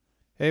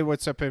Hey,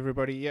 what's up,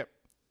 everybody? Yep.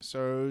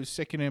 So,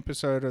 second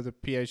episode of the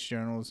PH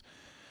Journals.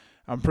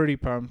 I'm pretty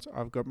pumped.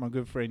 I've got my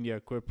good friend here,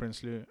 Quip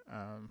Prinsloo,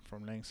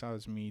 from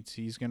Langside Meats.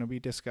 He's going to be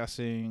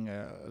discussing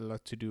a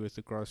lot to do with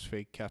the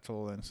grass-fed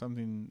cattle and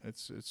something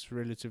it's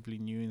relatively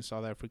new in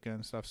South Africa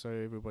and stuff. So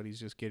everybody's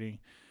just getting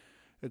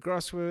the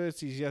grass with it.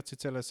 He's here to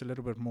tell us a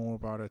little bit more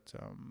about it.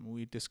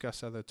 We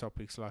discuss other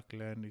topics like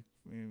land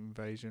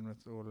invasion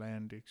or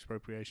land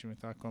expropriation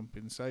without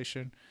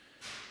compensation,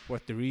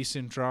 what the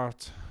recent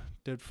drought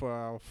did for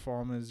our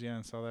farmers here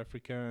in South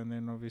Africa, and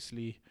then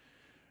obviously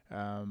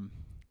um,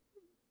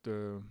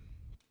 the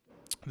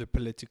the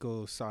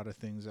political side of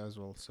things as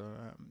well. So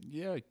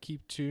yeah,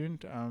 keep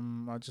tuned.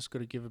 I just got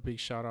to give a big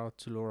shout out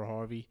to Laura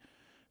Harvey,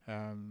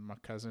 my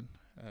cousin.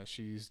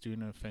 She's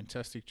doing a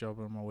fantastic job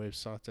on my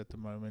website at the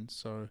moment.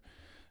 So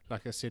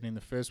like I said in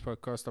the first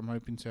podcast, I'm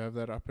hoping to have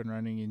that up and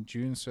running in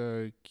June.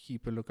 So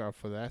keep a lookout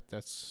for that.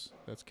 That's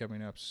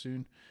coming up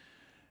soon.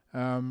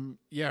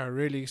 Yeah,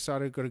 really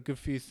excited. Got a good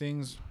few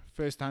things.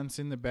 First hunt's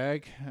in the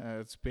bag.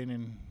 It's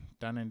been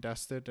done and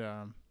dusted.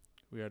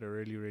 We had a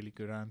really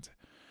good hunt.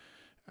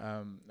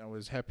 I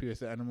was happy with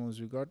the animals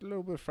we got. A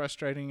little bit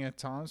frustrating at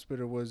times, but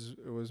it was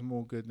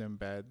more good than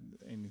bad.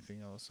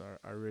 Anything else,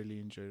 I really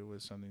enjoyed it. It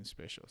was something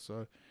special.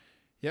 So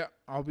yeah,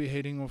 I'll be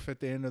heading off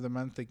at the end of the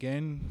month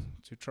again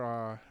to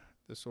try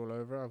this all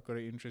over. I've got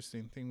an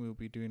interesting thing. We'll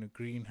be doing a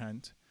green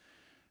hunt,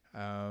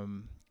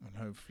 and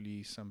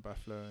hopefully some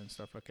buffalo and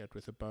stuff like that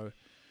with a bow.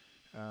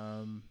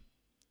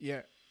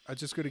 Yeah, I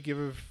just got to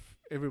give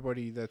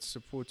everybody that's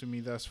supported me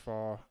thus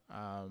far,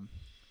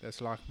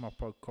 that's liked my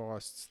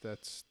podcasts,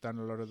 that's done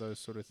a lot of those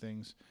sort of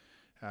things,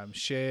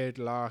 shared,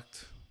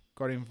 liked,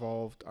 got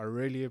involved. I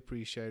really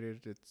appreciate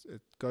it.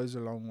 It goes a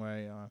long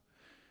way.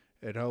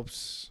 It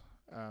helps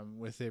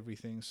with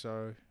everything.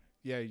 So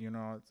yeah,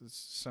 it's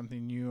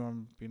something new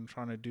I've been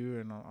trying to do,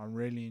 and I'm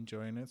really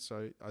enjoying it.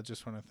 So I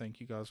just want to thank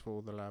you guys for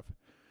all the love.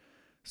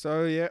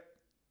 So yeah,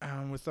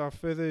 without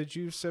further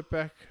ado, sit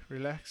back,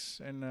 relax,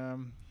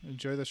 and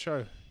enjoy the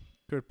show.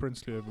 Kurt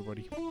Prinsloo,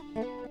 everybody.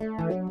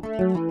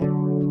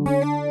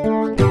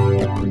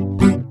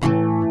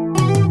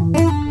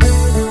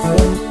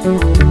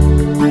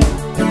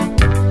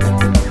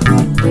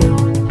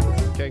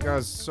 Okay,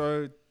 guys.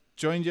 So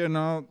joined you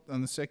now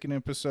on the second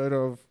episode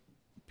of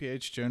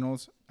PH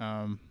Journals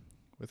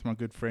with my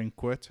good friend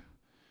Quit.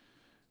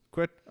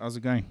 Quit, how's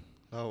it going?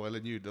 Oh, well,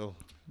 and you, Dill.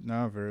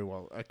 No, very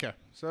well. Okay,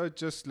 so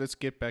just let's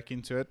get back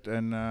into it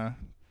and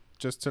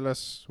just tell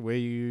us what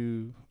do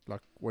you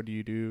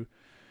do,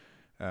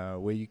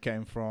 where you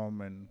came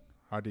from, and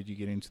how did you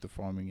get into the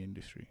farming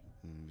industry?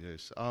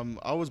 Yes.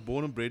 I was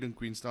born and bred in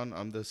Queenstown.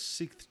 I'm the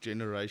sixth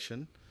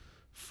generation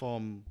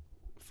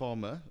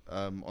farmer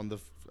on the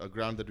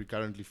ground that we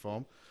currently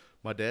farm.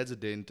 My dad's a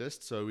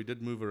dentist, so we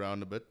did move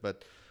around a bit,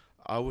 but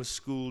I was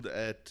schooled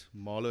at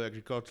Marlow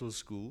Agricultural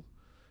School.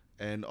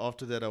 And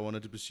after that, I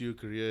wanted to pursue a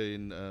career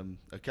in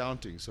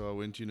accounting. So I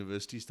went to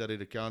university,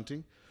 studied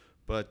accounting.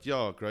 But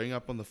yeah, growing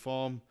up on the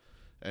farm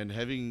and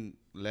having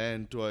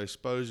land to our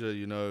exposure,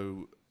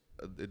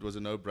 it was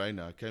a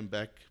no-brainer. I came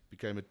back,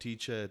 became a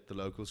teacher at the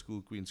local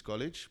school, Queen's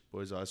College,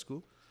 Boys High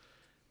School.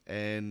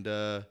 And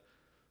a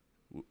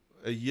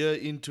year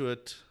into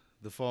it,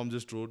 the farm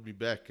just drawed me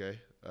back.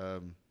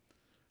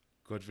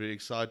 Got very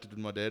excited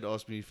when my dad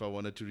asked me if I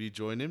wanted to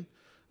rejoin him.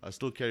 I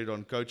still carried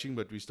on coaching,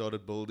 but we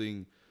started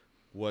building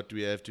what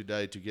we have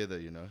today together,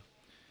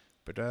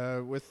 But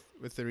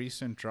with the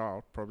recent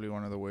drought, probably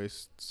one of the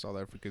worst South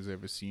Africa's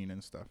ever seen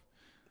and stuff,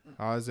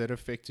 how has that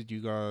affected you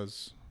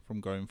guys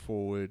from going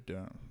forward,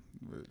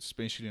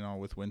 especially now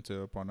with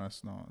winter upon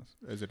us now?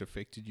 Has it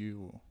affected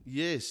you? Or?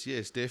 Yes,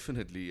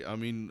 definitely. I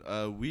mean,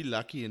 we're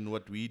lucky in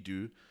what we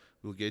do.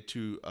 We'll get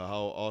to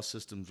how our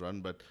systems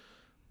run, but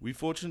we're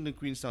fortunate in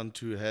Queenstown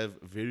to have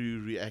very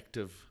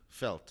reactive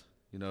veld.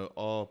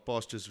 Our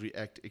pastures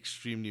react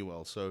extremely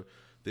well. So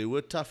there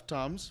were tough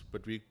times,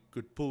 but we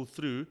could pull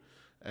through.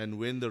 And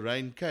when the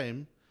rain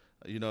came,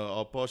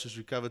 our pastures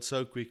recovered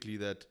so quickly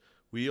that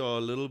we are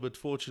a little bit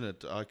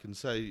fortunate, I can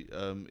say,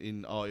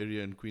 in our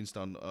area in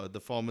Queenstown. The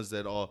farmers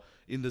that are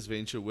in this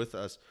venture with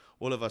us,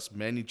 all of us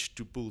managed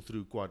to pull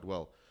through quite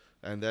well.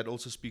 And that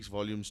also speaks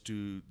volumes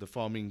to the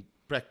farming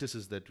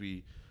practices that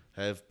we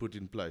have put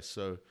in place.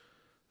 So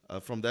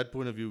from that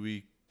point of view,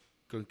 we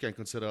can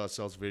consider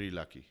ourselves very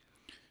lucky.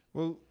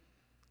 Well,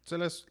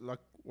 tell us,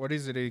 what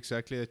is it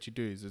exactly that you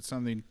do? Is it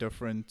something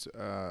different?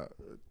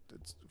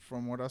 It's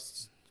from what I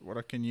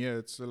can hear,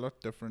 it's a lot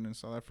different. In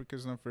South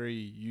Africa's not very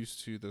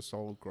used to this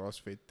whole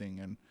grass-fed thing,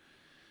 and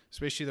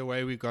especially the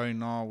way we're going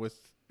now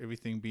with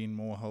everything being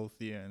more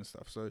healthier and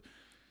stuff. So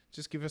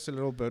just give us a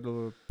little bit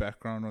of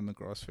background on the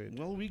grass-fed.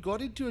 Well, we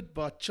got into it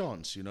by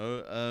chance,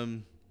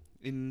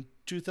 In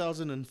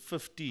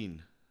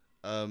 2015,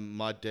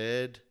 my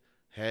dad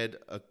had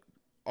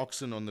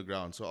oxen on the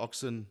ground. So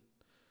oxen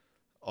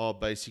are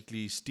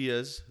basically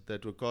steers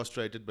that were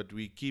castrated, but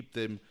we keep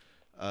them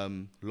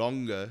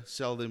longer,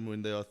 sell them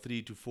when they are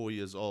 3 to 4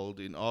 years old.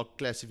 In our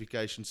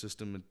classification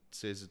system, it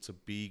says it's a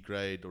B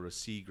grade or a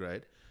C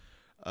grade.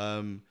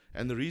 And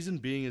the reason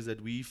being is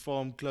that we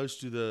farm close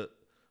to the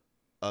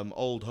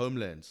old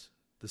homelands,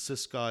 the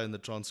Ciskei and the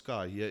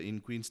Transkei here in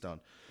Queenstown.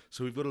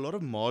 So we've got a lot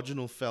of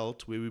marginal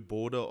veld where we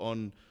border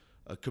on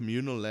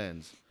communal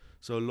lands.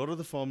 So a lot of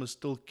the farmers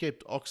still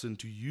kept oxen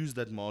to use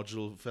that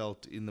marginal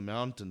veld in the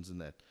mountains and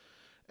that.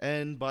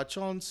 And by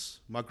chance,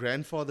 my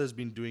grandfather has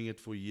been doing it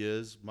for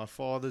years. My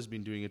father's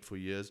been doing it for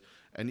years.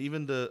 And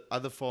even the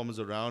other farmers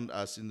around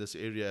us in this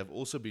area have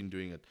also been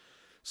doing it.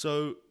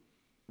 So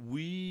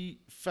we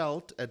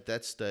felt at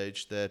that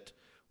stage that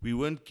we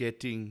weren't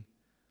getting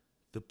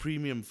the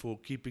premium for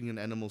keeping an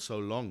animal so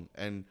long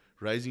and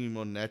raising him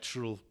on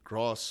natural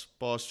grass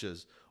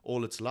pastures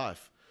all its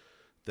life.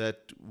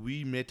 That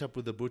we met up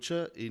with a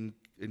butcher in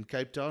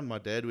Cape Town. My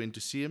dad went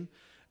to see him.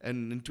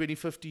 And in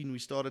 2015, we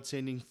started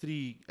sending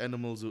 3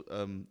 animals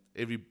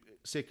every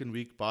second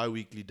week,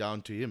 bi-weekly,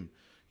 down to him.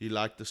 He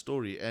liked the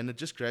story. And it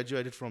just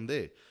graduated from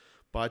there.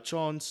 By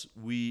chance,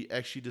 we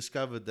actually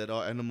discovered that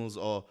our animals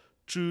are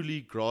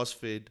truly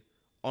grass-fed,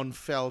 on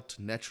veld,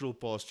 natural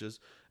pastures.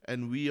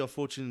 And we are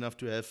fortunate enough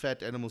to have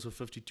fat animals for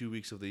 52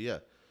 weeks of the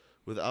year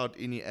without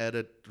any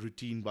added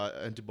routine by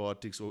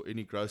antibiotics or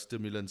any growth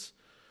stimulants.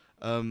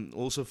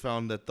 Also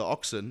found that the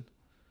oxen,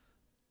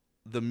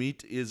 the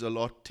meat is a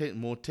lot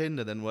more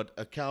tender than what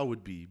a cow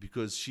would be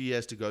because she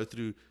has to go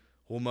through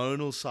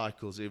hormonal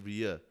cycles every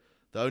year.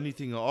 The only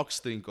thing an ox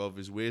think of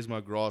is where's my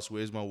grass,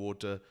 where's my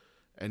water,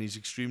 and he's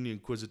extremely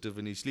inquisitive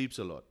and he sleeps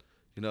a lot.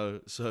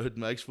 So it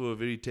makes for a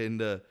very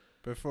tender.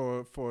 But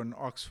for an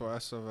ox, for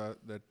us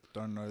that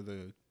don't know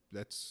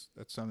that's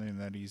something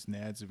that his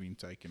nads have been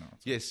taken out.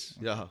 Yes,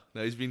 yeah.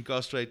 Now he's been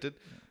castrated,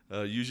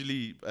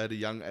 usually at a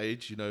young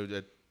age.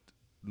 At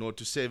 0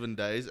 to 7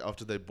 days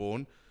after they're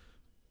born.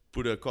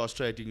 Put a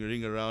castrating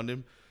ring around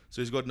him,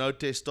 so he's got no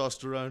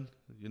testosterone.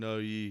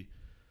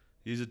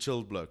 He's a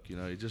chilled bloke.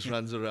 He just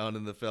runs around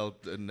in the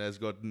veld and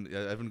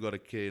haven't got a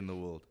care in the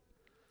world.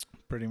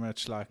 Pretty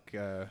much like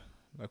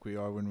we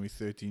are when we're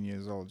 13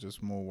 years old,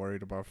 just more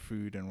worried about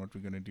food and what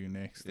we're gonna do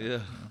next.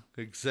 Yeah,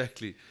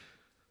 exactly.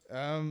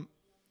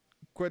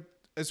 Quite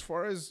as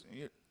far as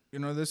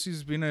this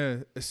has been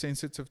a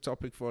sensitive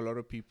topic for a lot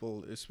of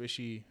people,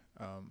 especially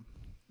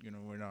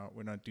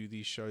when I do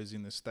these shows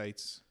in the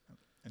States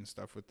and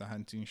stuff with the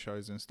hunting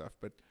shows and stuff,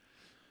 but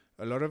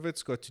a lot of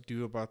it's got to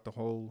do about the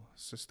whole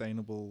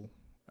sustainable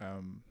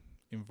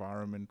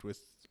environment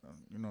with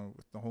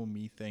with the whole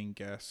methane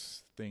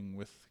gas thing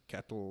with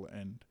cattle,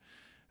 and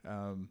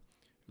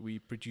we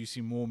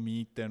producing more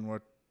meat than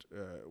what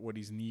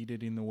is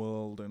needed in the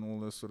world and all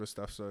this sort of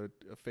stuff, so it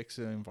affects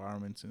the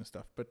environment and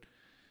stuff. But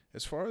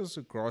as far as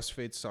the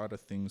grass-fed side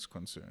of things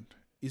concerned,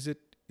 is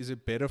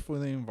it better for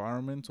the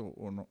environment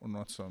or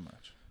not so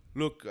much?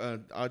 Look,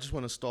 I just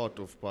want to start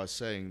off by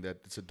saying that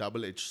it's a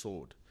double-edged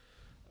sword.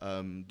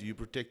 Do you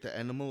protect the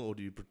animal or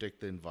do you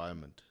protect the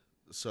environment?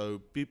 So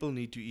people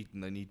need to eat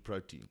and they need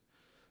protein.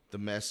 The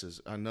masses.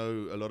 I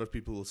know a lot of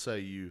people will say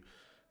you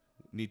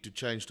need to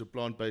change to a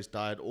plant-based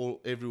diet,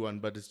 everyone,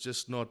 but it's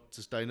just not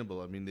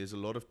sustainable. I mean, there's a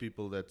lot of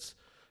people that's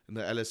in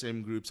the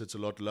LSM groups, it's a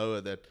lot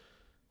lower, that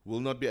will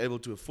not be able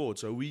to afford.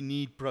 So we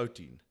need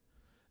protein.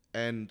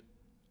 And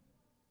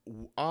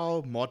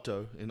our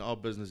motto in our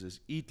business is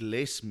eat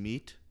less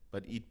meat,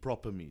 but eat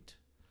proper meat.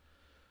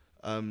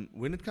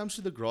 When it comes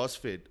to the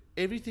grass-fed,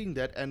 everything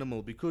that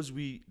animal, because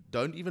we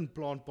don't even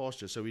plant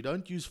pasture, so we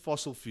don't use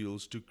fossil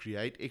fuels to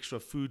create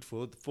extra food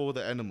for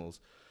the animals.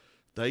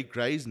 They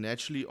graze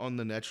naturally on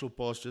the natural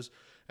pastures,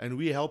 and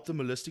we help them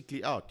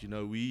holistically out.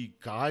 We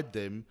guide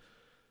them.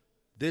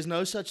 There's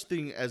no such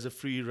thing as a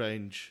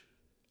free-range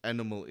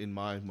animal in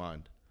my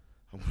mind.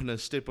 I'm going to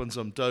step on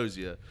some toes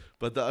here,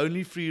 but the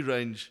only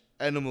free-range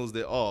animals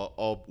there are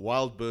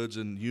wild birds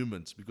and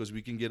humans, because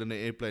we can get on an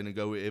airplane and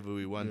go wherever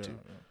we want to.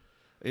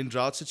 Yeah. In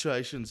drought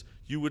situations,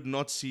 you would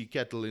not see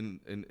cattle in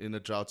a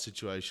drought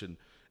situation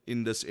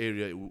in this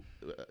area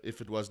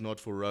if it was not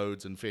for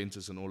roads and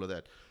fences and all of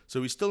that.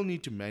 So we still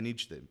need to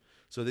manage them.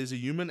 So there's a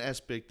human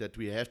aspect that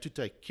we have to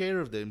take care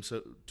of them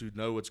so to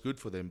know what's good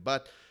for them.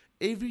 But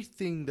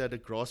everything that a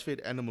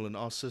grass-fed animal in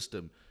our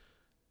system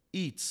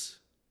eats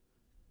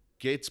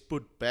gets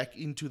put back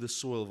into the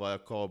soil via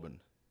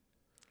carbon.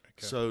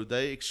 Okay. So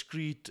they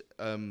excrete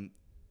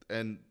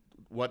and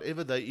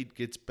whatever they eat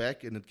gets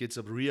back and it gets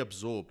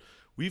reabsorbed.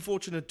 We're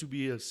fortunate to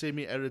be a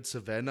semi-arid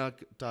savanna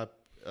type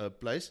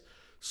place.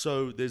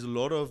 So there's a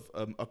lot of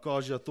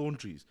acacia thorn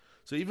trees.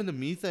 So even the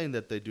methane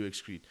that they do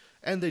excrete,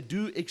 and they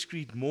do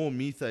excrete more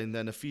methane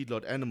than a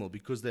feedlot animal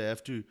because they're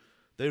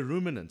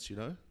ruminants,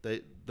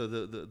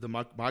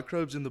 the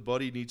microbes in the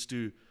body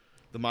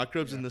the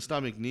microbes in the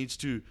stomach needs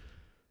to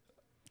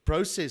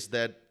process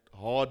that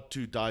hard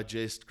to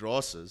digest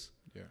grasses.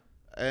 Yeah.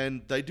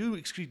 And they do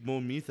excrete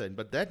more methane,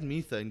 but that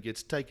methane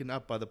gets taken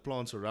up by the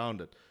plants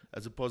around it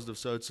as a positive.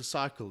 So it's a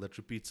cycle that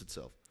repeats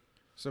itself.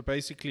 So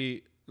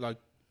basically, like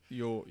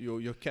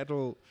your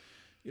cattle,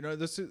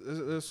 this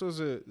was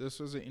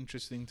an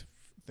interesting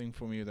thing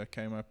for me that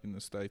came up in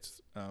the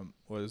States,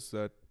 was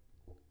that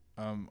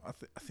I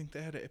think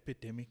they had an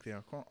epidemic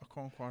there. I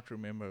can't quite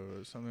remember. It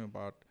was something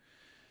about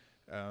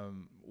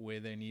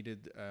where they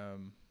needed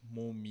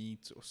more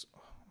meat.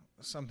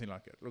 something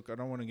like it. Look, I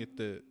don't want to get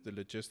the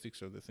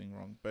logistics of the thing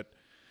wrong, but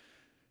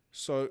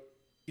so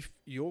if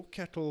your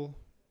cattle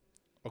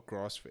are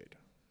grass fed,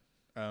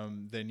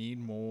 they need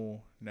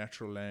more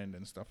natural land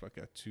and stuff like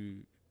that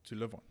to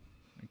live on.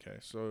 Okay,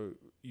 so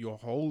your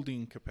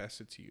holding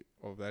capacity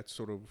of that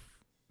sort of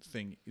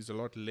thing is a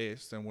lot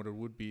less than what it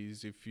would be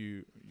is if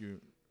you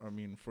I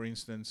mean, for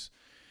instance,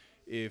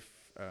 if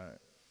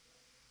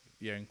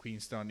in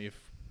Queenstown, if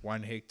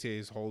 1 hectare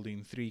is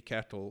holding 3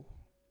 cattle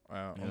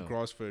on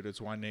grass-fed,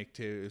 it's 1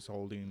 hectare is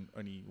holding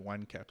only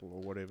 1 cattle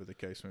or whatever the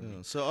case may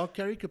be. So our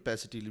carry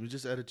capacity, let me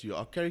just add it to you.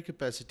 Our carry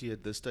capacity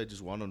at this stage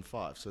is 1 on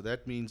 5. So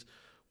that means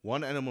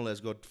one animal has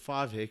got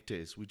 5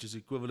 hectares, which is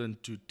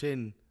equivalent to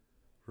 10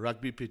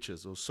 rugby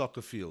pitches or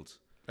soccer fields.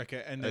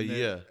 Okay, and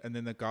then and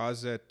then the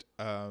guys that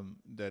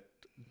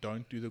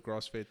don't do the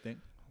grass-fed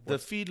thing. The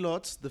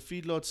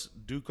feedlots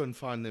do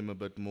confine them a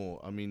bit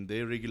more. I mean,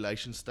 their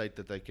regulations state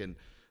that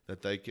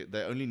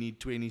they only need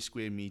 20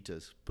 square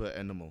meters per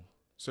animal.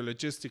 So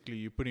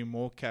logistically, you're putting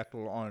more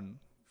cattle on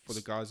for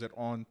the guys that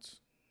aren't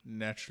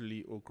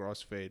naturally or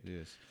grass-fed.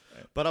 Yes,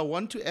 but I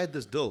want to add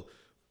this, Dill.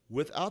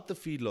 Without the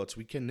feedlots,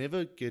 we can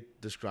never get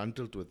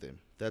disgruntled with them.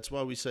 That's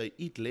why we say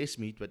eat less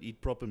meat, but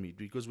eat proper meat.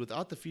 Because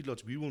without the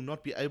feedlots, we will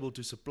not be able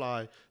to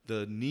supply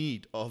the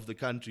need of the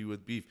country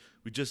with beef.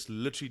 We just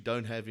literally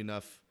don't have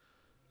enough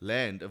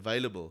land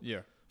available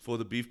for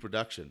the beef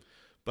production.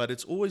 But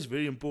it's always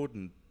very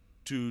important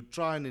to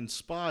try and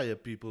inspire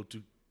people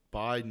to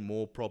buy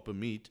more proper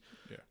meat.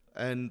 Yeah.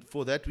 And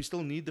for that, we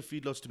still need the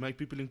feedlots to make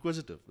people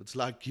inquisitive. It's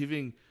like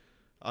giving...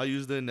 I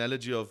use the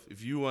analogy of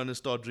if you want to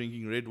start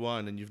drinking red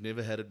wine and you've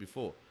never had it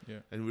before,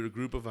 and we're a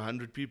group of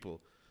 100 people,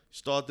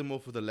 start them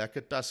off with a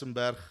lekker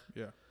Tassenberg.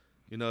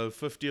 Yeah.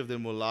 50 of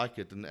them will like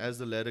it, and as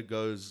the ladder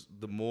goes,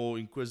 the more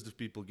inquisitive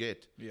people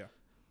get. Yeah.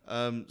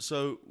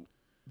 So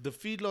the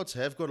feedlots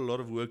have got a lot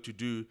of work to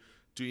do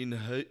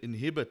to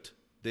inhibit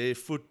their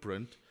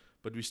footprint,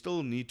 but we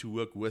still need to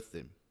work with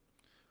them.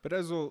 But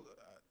as well,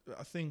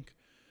 I think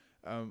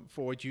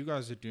for what you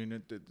guys are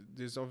doing,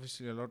 there's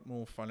obviously a lot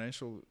more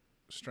financial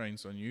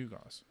strains on you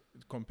guys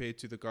compared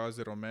to the guys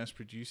that are mass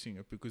producing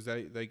it, because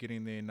they're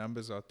getting their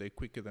numbers out there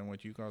quicker than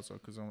what you guys are,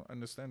 because I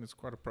understand it's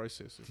quite a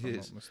process, if I'm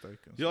not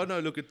mistaken. Yeah, no,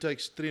 look, it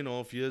takes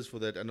 3.5 years for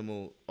that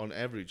animal on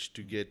average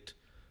to get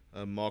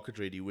market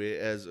ready,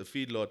 whereas a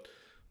feedlot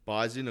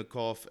buys in a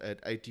calf at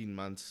 18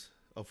 months,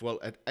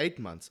 at 8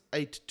 months,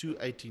 8 to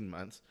 18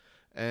 months,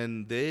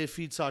 and their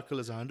feed cycle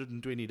is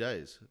 120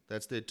 days.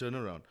 That's their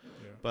turnaround.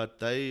 Yeah. But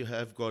they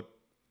have got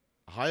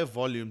higher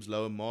volumes,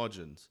 lower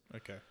margins.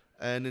 Okay.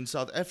 And in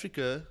South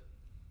Africa,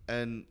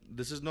 and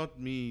this is not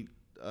me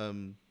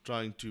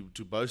trying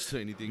to boast or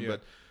anything,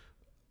 but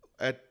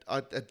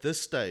at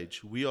this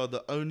stage, we are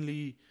the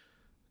only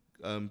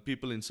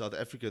people in South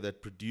Africa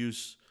that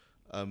produce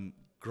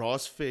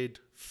grass-fed,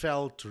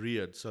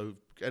 felt-reared, so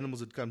animals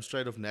that come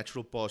straight off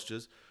natural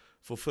pastures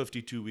for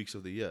 52 weeks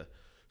of the year.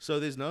 So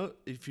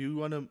if you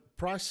want to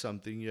price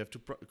something, you have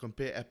to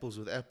compare apples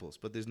with apples,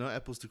 but there's no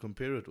apples to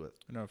compare it with.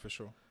 No, for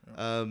sure.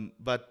 Yeah.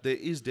 But there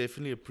is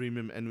definitely a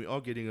premium, and we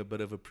are getting a bit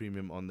of a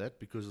premium on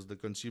that because the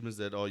consumers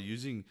that are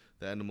using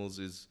the animals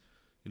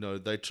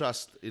they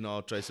trust in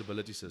our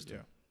traceability system.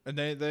 Yeah.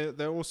 And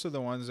they're also the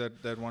ones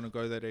that want to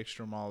go that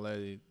extra mile.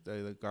 They're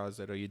the guys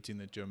that are hitting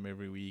the gym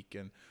every week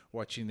and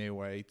watching their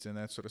weight and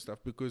that sort of stuff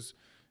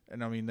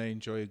and I mean, they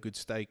enjoy a good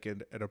steak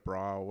at a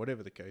bra or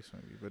whatever the case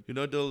may be.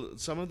 But Dill,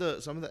 some of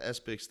the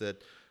aspects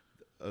that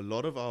a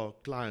lot of our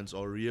clients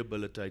are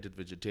rehabilitated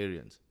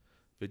vegetarians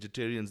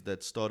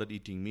that started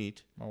eating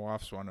meat. My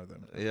wife's one of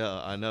them.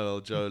 Yeah, I know.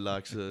 Joe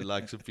likes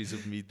a piece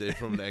of meat there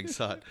from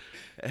Langside,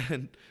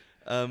 and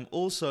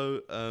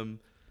also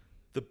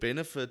the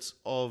benefits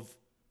of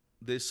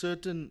there's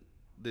certain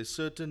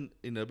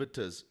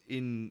inhibitors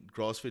in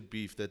grass-fed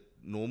beef that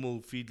normal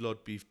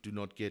feedlot beef do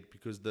not get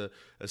because the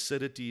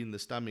acidity in the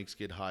stomachs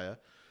get higher.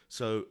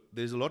 So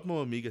there's a lot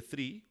more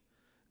omega-3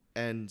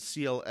 and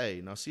CLA.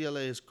 Now,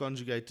 CLA is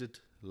conjugated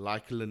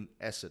glycolinic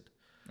acid.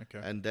 Okay.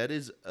 And that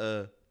is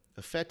a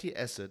fatty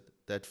acid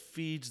that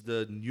feeds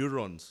the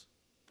neurons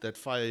that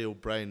fire your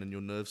brain and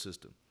your nerve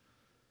system.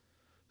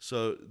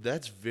 So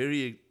that's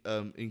very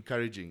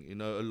encouraging.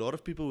 A lot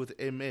of people with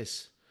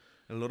MS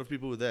and a lot of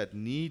people with that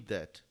need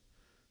that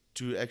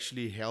to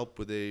actually help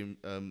with their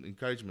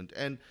encouragement.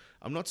 And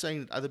I'm not saying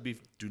that other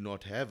beef do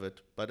not have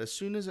it, but as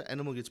soon as an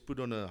animal gets put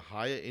on a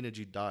higher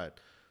energy diet,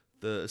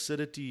 the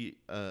acidity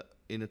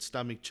in its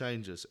stomach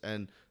changes,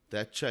 and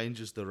that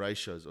changes the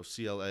ratios of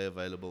CLA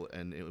available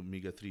and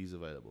omega-3s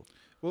available.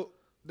 Well,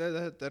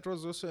 that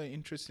was also an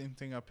interesting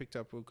thing I picked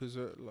up because,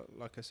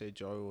 like I said,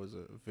 Joe was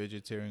a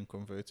vegetarian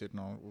converted,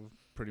 now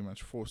pretty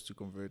much forced to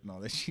convert now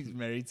that she's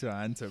married to a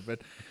hunter.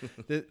 But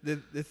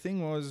the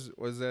thing was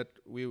that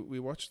we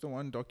watched the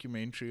one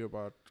documentary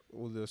about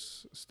all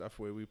this stuff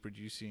where we're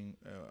producing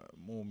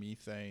more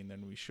methane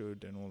than we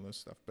should and all this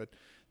stuff. But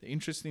the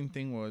interesting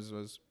thing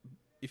was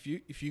if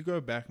you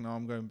go back now,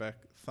 I'm going back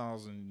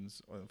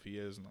thousands of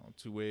years now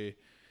to where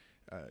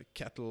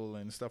cattle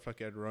and stuff like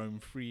that roam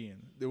free,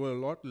 and there were a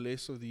lot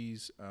less of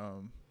these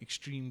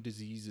extreme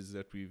diseases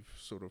that we've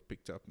sort of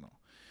picked up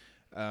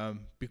now.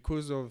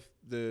 Because of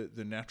the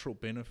natural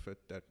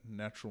benefit that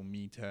natural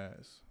meat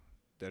has,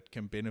 that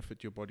can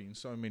benefit your body in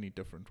so many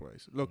different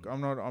ways. Look,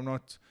 I'm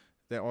not.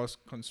 There are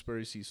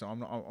conspiracies, so I'm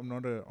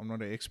not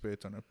an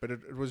expert on it. But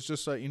it was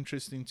just so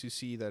interesting to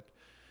see that,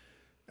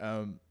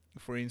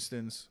 for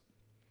instance,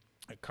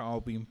 a cow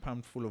being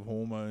pumped full of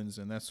hormones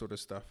and that sort of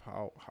stuff,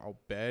 how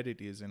bad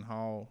it is, and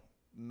how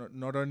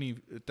not only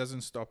it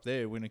doesn't stop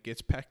there. When it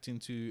gets packed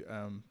into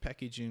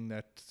packaging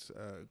that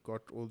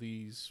got all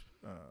these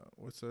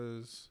what's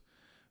those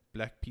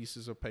black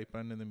pieces of paper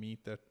under the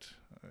meat that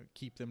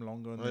keep them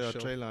longer on the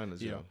shelf. Tray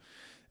liners,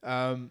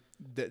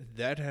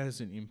 that has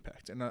an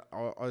impact. And I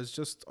was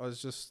just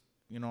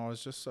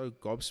so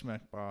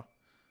gobsmacked by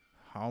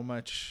how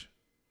much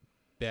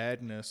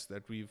badness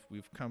that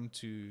we've come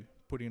to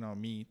put in our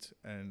meat,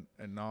 and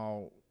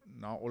now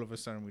all of a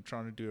sudden we're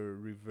trying to do a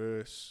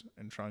reverse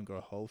and try and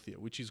go healthier,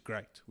 which is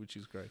great.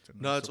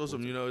 No, it's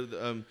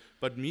awesome.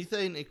 But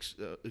methane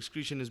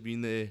excretion has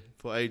been there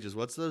for ages.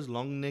 What's those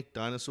long-necked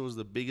dinosaurs,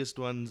 the biggest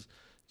ones?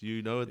 Do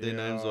you know what their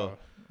names are?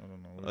 I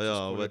don't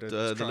know. But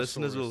the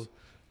listeners will,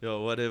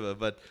 whatever.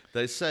 But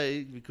they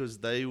say, because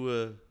they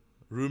were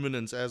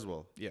ruminants as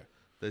well. Yeah.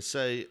 They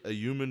say a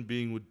human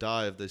being would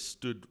die if they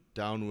stood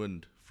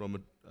downwind from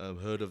a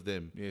herd of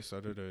them. Yes, I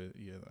did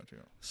hear that, yeah.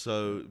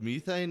 So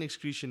methane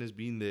excretion has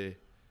been there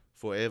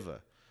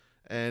forever.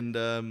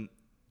 And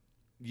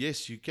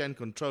yes, you can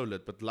control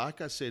it. But like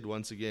I said,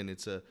 once again,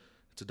 it's a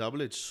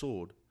double-edged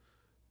sword.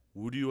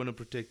 Would you want to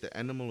protect the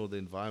animal or the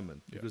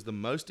environment? Because the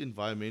most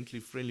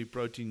environmentally friendly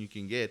protein you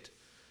can get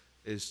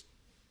is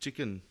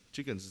chickens.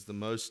 It's the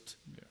most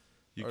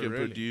you can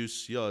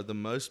produce. Yeah, the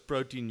most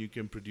protein you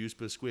can produce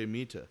per square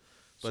meter.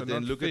 But so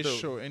then not look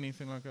fish at or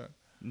anything like that?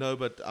 No,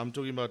 but I'm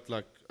talking about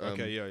like...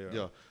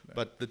 Yeah.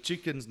 But the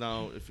chickens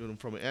now, if you're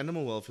from an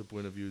animal welfare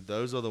point of view,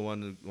 those are the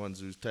ones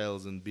whose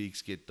tails and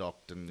beaks get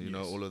docked and,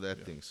 all of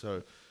that thing.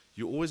 So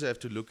you always have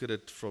to look at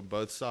it from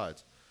both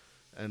sides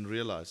and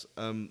realize.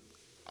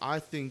 I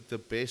think the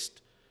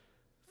best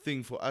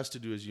thing for us to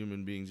do as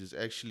human beings is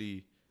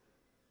actually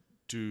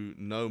to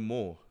know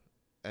more.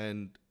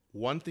 And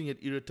one thing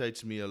that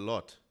irritates me a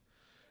lot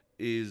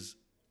is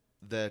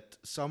that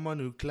someone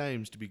who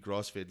claims to be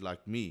grass-fed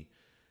like me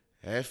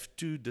have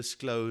to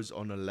disclose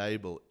on a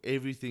label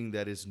everything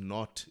that is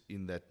not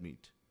in that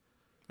meat.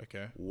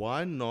 Okay.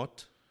 Why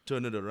not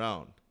turn it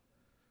around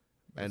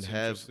and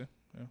have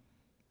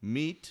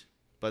meat,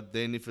 but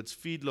then if it's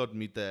feedlot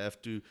meat, they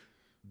have to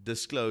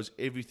disclose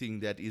everything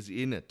that is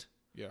in it.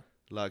 Yeah.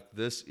 Like,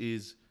 this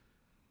is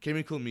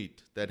chemical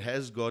meat that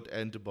has got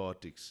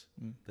antibiotics,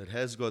 that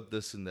has got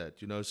this and that,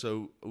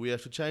 so we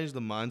have to change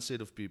the mindset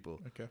of people.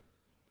 Okay.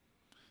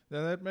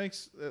 Now that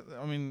makes,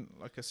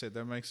 like I said,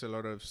 that makes a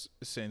lot of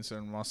sense.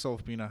 And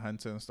myself being a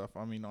hunter and stuff,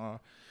 I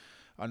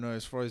know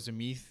as far as the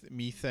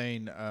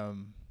methane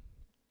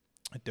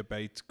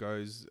debate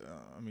goes,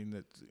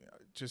 that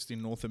just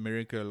in North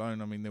America alone,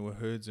 there were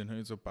herds and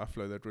herds of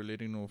buffalo that were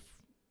letting off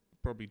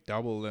probably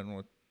double than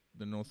what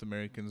the North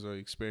Americans are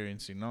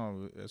experiencing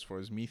now as far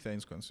as methane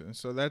is concerned.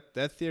 So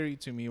that theory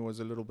to me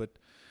was a little bit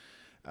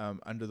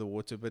under the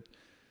water. But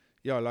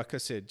yeah, like I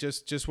said,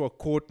 just what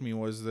caught me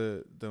was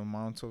the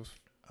amount of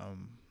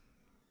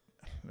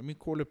let me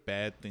call it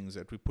bad things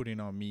that we put in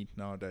our meat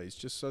nowadays,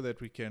 just so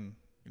that we can,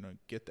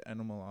 get the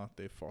animal out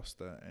there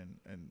faster,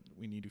 and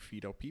we need to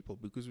feed our people,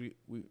 because we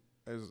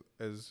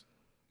as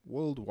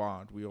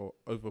worldwide we are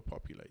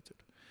overpopulated,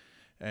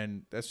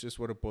 and that's just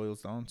what it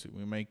boils down to.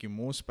 We're making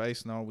more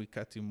space now, we're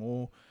cutting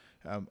more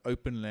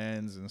open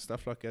lands and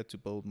stuff like that to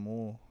build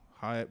more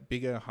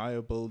bigger,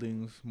 higher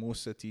buildings, more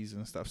cities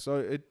and stuff.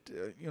 So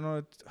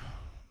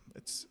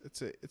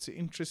it's an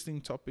interesting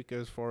topic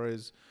as far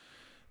as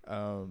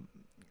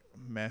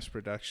mass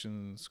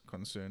production's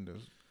concerned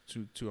as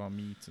to our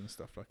meat and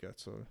stuff like that.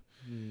 So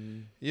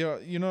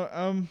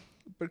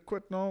but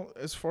quite now,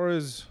 as far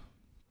as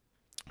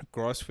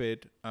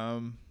grass-fed,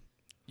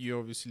 you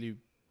obviously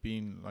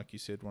been, like you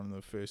said, one of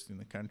the first in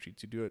the country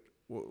to do it.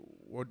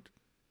 What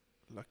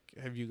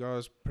have you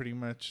guys pretty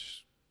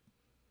much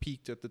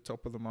peaked at the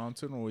top of the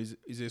mountain, or is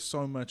there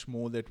so much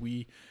more that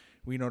we're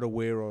not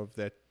aware of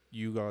that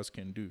you guys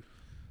can do?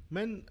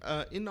 Man,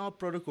 in our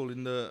protocol,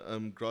 in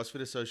the Grass-Fed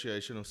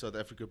Association of South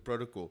Africa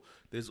protocol,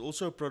 there's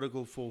also a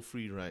protocol for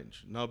free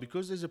range. Now,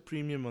 because there's a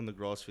premium on the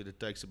grass-fed, it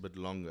takes a bit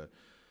longer.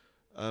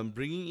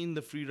 Bringing in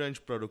the free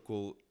range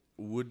protocol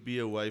would be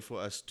a way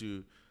for us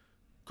to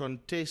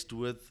contest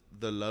with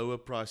the lower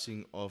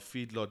pricing of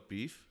feedlot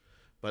beef,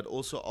 but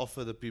also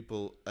offer the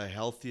people a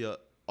healthier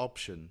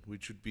option,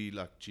 which would be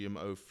like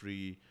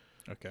GMO-free,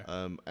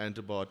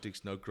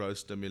 antibiotics, no growth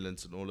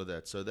stimulants, and all of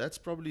that. So that's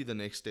probably the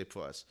next step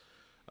for us.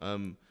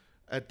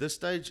 At this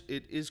stage,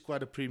 it is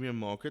quite a premium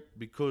market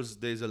because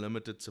there's a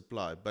limited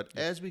supply. But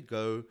as we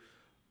go,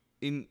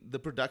 in the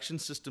production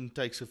system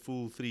takes a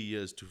full 3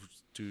 years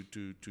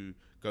to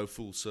go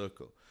full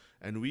circle.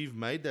 And we've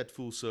made that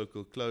full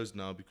circle close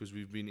now because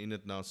we've been in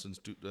it now since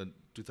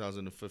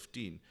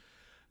 2015.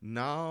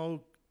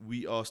 Now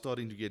we are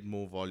starting to get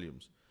more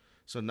volumes.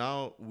 So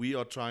now we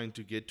are trying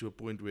to get to a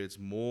point where it's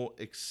more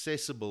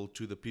accessible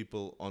to the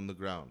people on the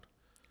ground.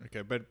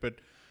 Okay, but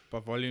by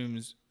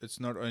volumes, it's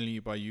not only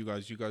by you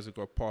guys. You guys have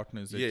got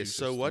partners. That Yes.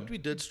 So what we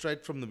did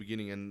straight from the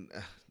beginning, and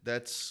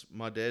that's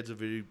my dad's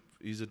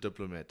he's a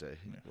diplomat.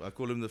 I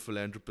call him the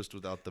philanthropist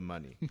without the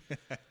money.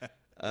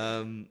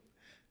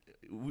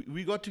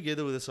 We got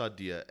together with this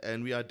idea,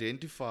 and we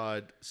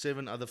identified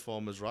 7 other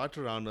farmers right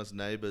around us,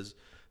 neighbors,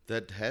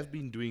 that have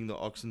been doing the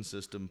oxen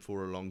system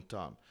for a long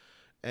time.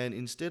 And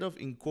instead of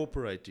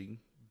incorporating,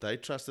 they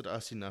trusted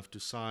us enough to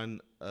sign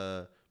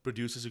a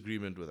producer's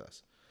agreement with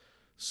us.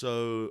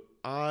 So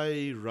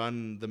I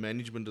run the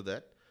management of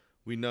that.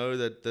 We know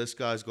that this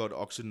guy's got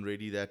oxen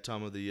ready that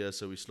time of the year,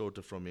 so we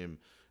slaughter from him.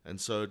 And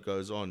so it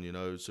goes on,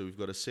 so we've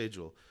got a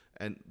schedule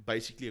and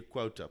basically a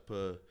quota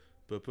per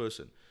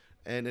person.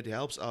 And it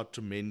helps out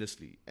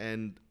tremendously.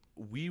 And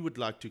we would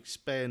like to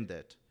expand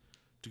that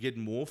to get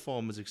more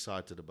farmers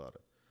excited about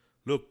it.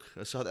 Look,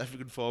 a South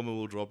African farmer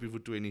will drop you for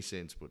 20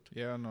 cents,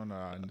 Yeah, no,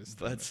 I understand.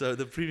 But that. So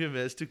the premium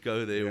has to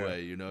go their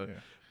way, Yeah.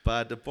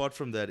 But apart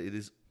from that, it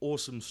is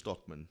awesome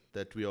stockmen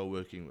that we are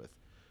working with.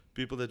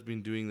 People that have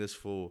been doing this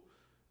for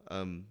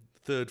 3rd,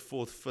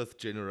 4th, 5th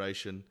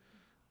generation,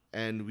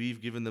 and we've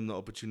given them the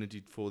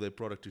opportunity for their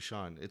product to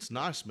shine. It's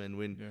nice, man,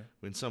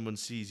 when someone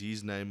sees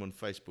his name on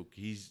Facebook,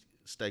 his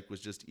steak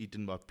was just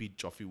eaten by Pete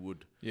Joffe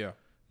Wood. Yeah.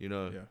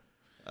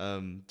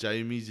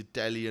 Jamie's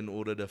Italian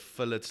ordered a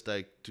fillet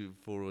steak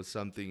for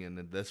something, and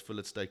this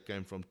fillet steak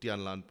came from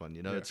Tian Landman.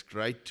 It's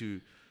great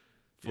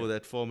for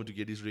that farmer to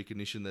get his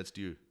recognition that's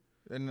due.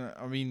 And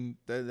I mean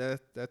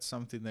that's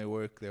something they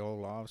work their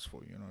whole lives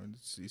for.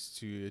 It's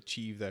to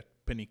achieve that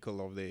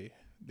pinnacle of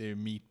their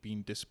meat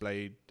being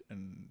displayed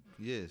and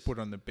put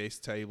on the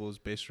best tables,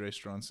 best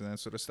restaurants, and that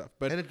sort of stuff.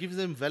 And it gives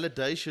them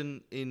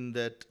validation in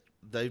that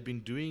they've been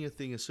doing a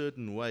thing a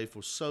certain way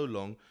for so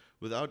long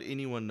without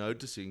anyone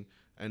noticing.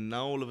 And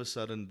now all of a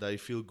sudden they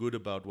feel good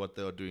about what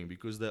they are doing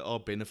because they are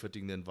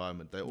benefiting the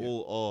environment. They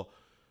all are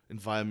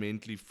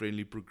environmentally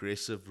friendly,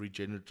 progressive,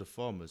 regenerative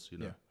farmers,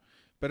 Yeah.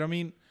 But I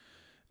mean,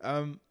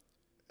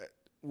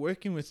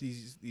 working with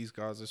these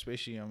guys,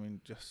 especially, I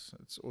mean, just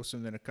it's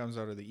awesome that it comes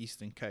out of the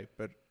Eastern Cape.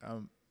 But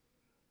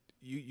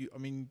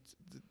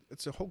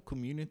it's a whole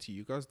community.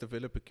 You guys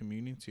develop a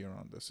community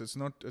around this. It's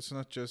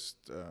not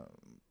just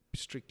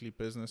strictly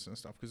business and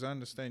stuff, because I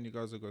understand you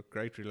guys have got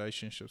great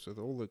relationships with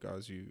all the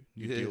guys you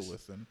deal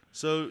with. And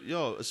so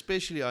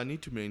especially I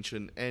need to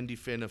mention Andy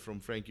Fenner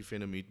from Frankie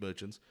Fenner Meat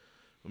Merchants.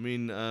 I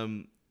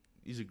mean,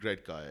 he's a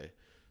great guy.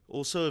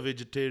 Also a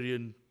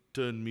vegetarian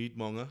turned meat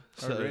monger.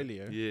 So,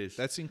 really? Yes.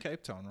 That's in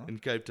Cape Town, right? In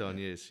Cape Town,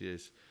 yes.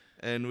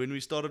 And when we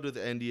started with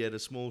Andy, he had a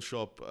small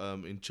shop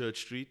in Church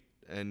Street,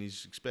 and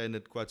he's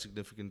expanded quite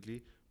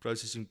significantly.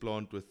 Processing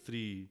plant with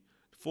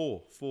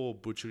four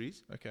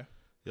butcheries. Okay.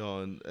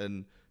 Yeah,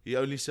 and he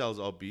only sells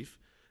our beef.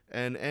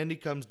 And Andy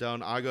comes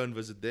down, I go and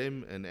visit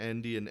them, and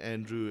Andy and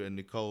Andrew and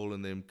Nicole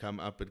and them come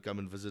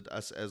and visit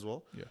us as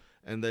well. Yeah.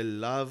 And they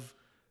love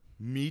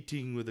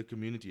meeting with the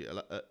community.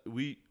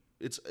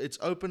 It's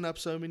opened up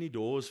so many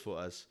doors for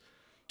us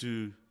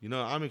to,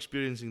 I'm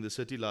experiencing the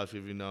city life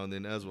every now and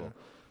then as well.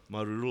 Yeah.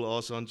 My rural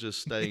arse aren't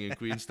just staying in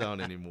Queenstown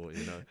anymore,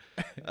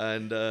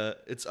 And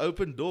it's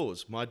opened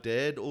doors. My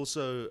dad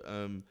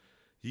also,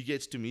 he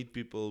gets to meet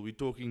people. We're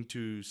talking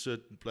to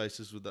certain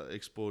places with the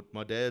export.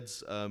 My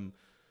dad's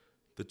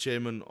the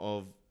chairman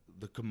of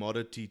the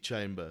Commodity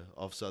Chamber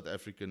of South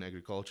African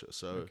Agriculture.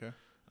 So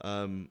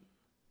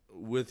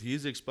with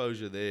his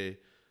exposure there,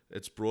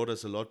 it's brought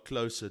us a lot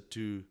closer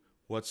to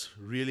what's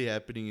really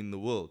happening in the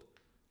world.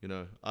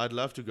 I'd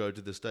love to go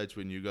to the States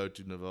when you go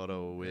to Nevada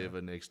or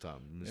wherever next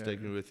time.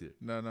 Take me with you.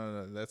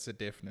 No, that's a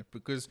definite,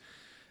 because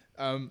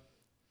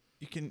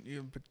you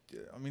can, but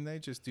I mean, they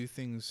just do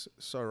things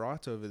so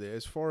right over there.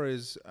 As far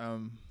as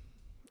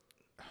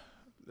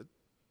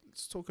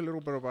let's talk a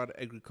little bit about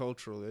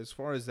agricultural. As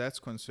far as that's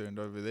concerned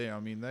over there,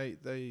 I mean, they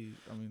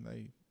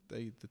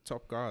the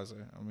top guys.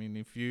 I mean,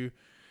 if you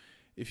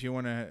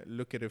want to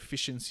look at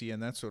efficiency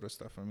and that sort of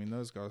stuff, I mean,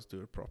 those guys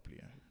do it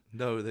properly.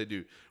 No, they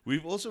do.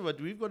 We've got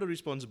a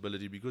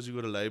responsibility, because we've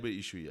got a labor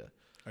issue here.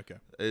 Okay.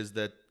 Is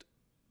that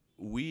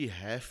we're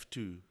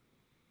actually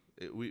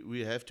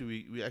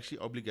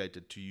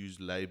obligated to use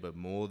labor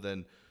more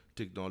than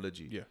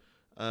technology.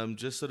 Yeah.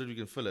 Just so that we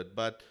can fill it.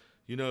 But,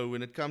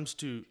 when it comes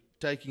to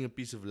taking a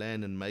piece of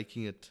land and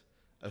making it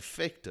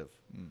effective,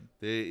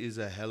 there is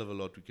a hell of a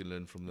lot we can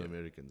learn from the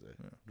Americans. It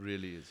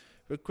really is.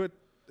 But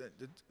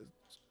it's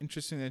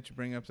interesting that you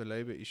bring up the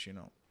labor issue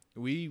now.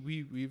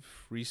 We've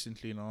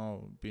recently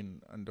now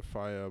been under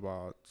fire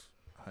about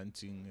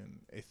hunting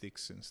and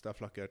ethics and stuff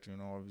like that.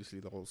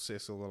 Obviously the whole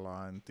Cecil the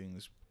Lion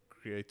things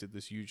created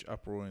this huge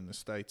uproar in the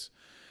States,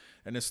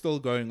 and it's still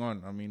going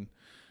on. I mean,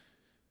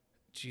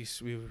 geez,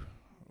 we're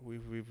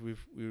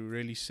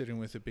really sitting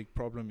with a big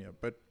problem here.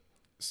 But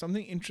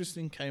something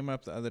interesting came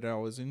up the other day. I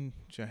was in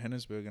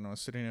Johannesburg, and I was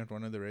sitting at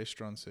one of the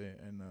restaurants there,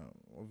 and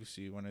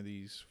obviously one of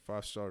these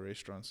 5-star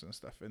restaurants and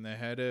stuff. And they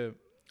had I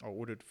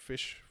ordered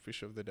fish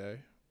of the day,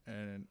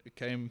 and it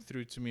came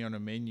through to me on a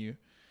menu.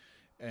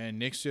 And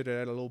next to it, it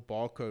had a little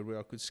barcode where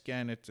I could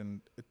scan it,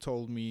 and it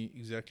told me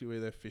exactly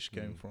where that fish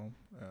came from,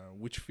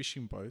 which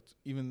fishing boat,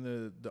 even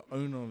the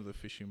owner of the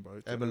fishing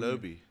boat.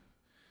 Abelobi.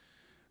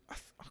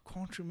 I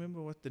can't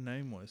remember what the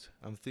name was.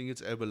 I'm thinking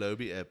it's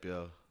Abelobi app,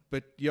 yeah.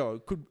 But yeah,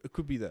 it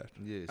could be that.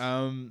 Yes.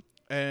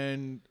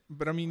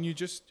 But I mean, you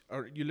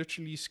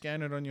literally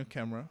scan it on your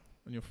camera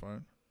on your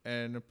phone,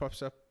 and it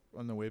pops up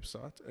on the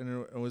website,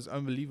 and it was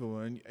unbelievable.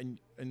 And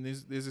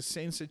there's a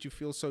sense that you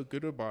feel so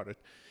good about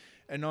it.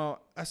 And now,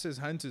 us as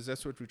hunters,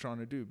 that's what we're trying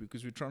to do,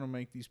 because we're trying to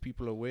make these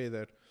people aware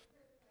that,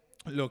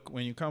 look,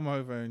 when you come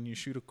over and you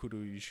shoot a kudu,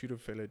 you shoot a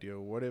fella deer,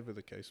 or whatever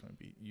the case may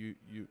be,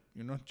 you're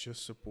not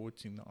just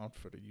supporting the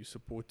outfitter, you're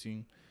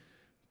supporting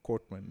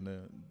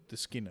Cortman, the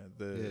Skinner,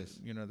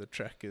 the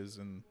trackers,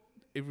 and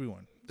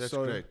everyone. That's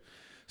great.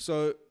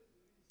 So,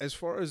 as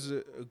far as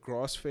a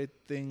grass-fed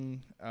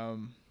thing,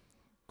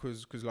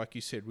 because like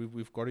you said,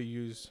 we've got to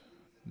use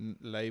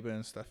labor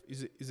and stuff.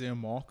 Is there a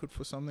market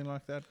for something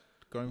like that?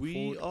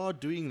 We are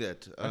doing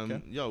that.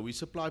 Okay. Yeah, we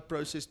supply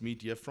processed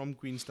meat here from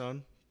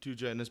Queenstown to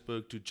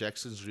Johannesburg to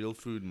Jackson's Real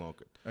Food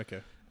Market.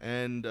 Okay.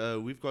 And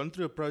we've gone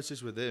through a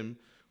process with them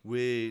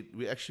where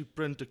we actually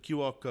print a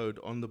QR code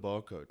on the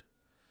barcode.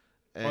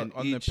 And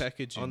on the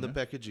packaging? On the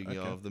packaging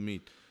of the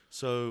meat.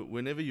 So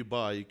whenever you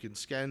buy, you can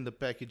scan the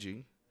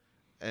packaging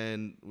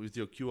and with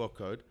your QR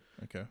code,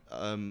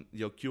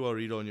 your QR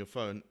reader on your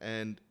phone,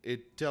 and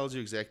it tells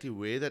you exactly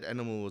where that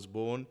animal was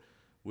born,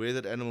 where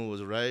that animal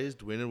was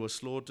raised, when it was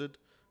slaughtered,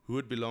 who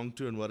it belonged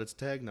to, and what its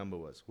tag number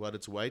was, what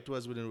its weight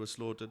was when it was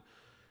slaughtered.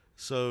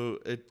 So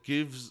it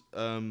gives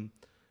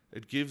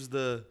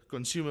the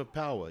consumer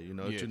power,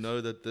 to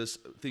know that this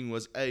thing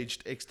was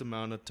aged X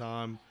amount of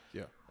time.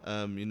 Yeah.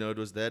 It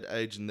was that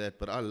age and that.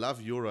 But I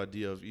love your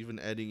idea of even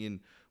adding in.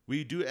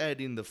 We do add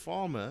in the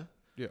farmer.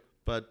 Yeah.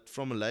 But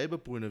from a labor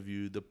point of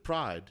view, the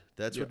pride,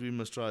 that's what we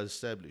must try to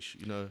establish,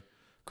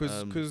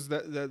 Because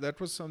that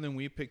was something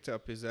we picked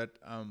up, is that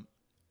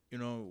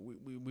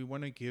we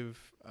want to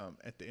give,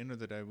 at the end of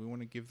the day, we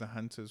want to give the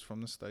hunters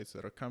from the States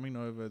that are coming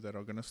over, that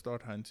are going to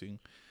start hunting,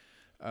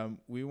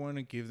 we want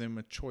to give them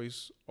a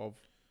choice of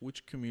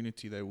which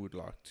community they would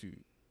like to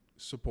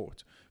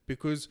support.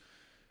 Because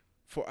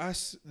for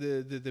us,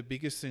 the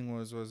biggest thing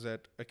was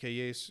that, okay,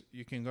 yes,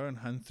 you can go and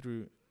hunt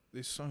through,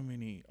 there's so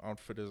many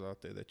outfitters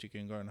out there that you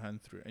can go and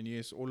hunt through. And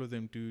yes, all of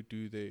them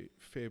do their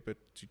fair bit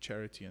to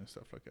charity and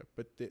stuff like that.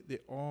 But there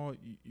are,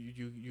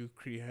 you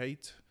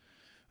create...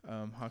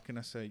 how can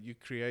I say? You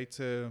create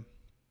a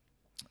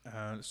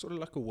sort of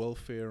like a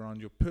welfare around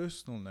your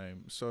personal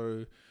name.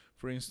 So,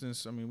 for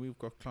instance, I mean, we've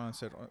got clients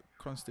that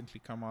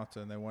constantly come out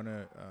and they want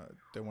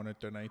to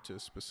donate to a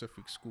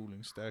specific school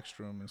in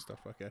Stagstrom and stuff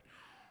like that.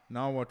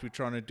 Now, what we're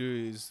trying to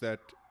do is that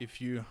if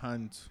you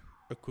hunt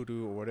a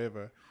kudu or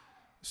whatever,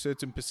 a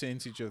certain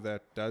percentage of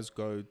that does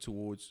go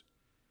towards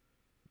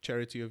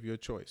charity of your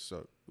choice.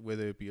 So,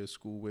 whether it be a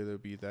school, whether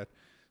it be that.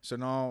 So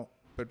now.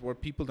 But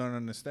what people don't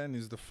understand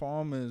is the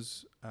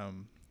farmers,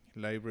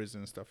 laborers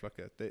and stuff like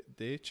that,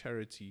 their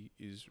charity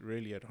is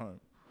really at home.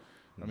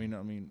 I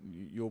mean,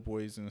 your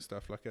boys and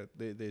stuff like that,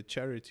 their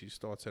charity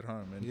starts at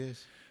home. And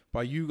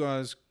by you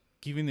guys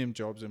giving them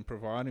jobs and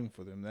providing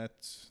for them,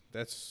 that's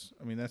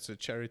a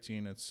charity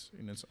in its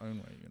own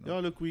way. Yeah,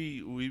 look,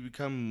 we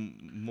become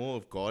more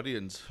of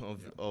guardians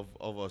of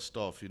our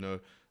staff.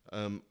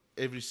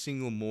 Every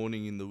single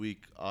morning in the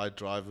week, I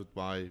drive with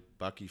my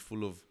bakkie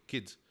full of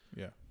kids.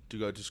 Yeah. To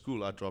go to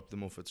school, I drop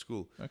them off at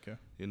school. Okay.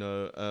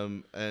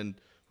 And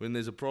when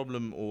there's a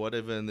problem or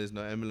whatever, and there's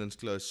no ambulance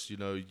close,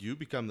 you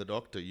become the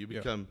doctor. You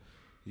become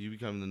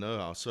the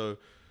know-how. So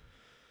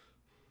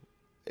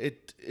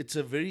it's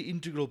a very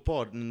integral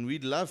part, and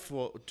we'd love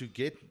to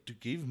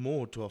give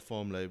more to our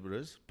farm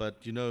laborers,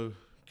 but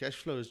cash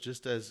flow is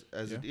just as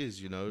it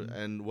is,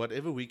 and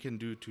whatever we can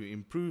do to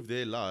improve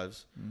their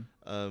lives.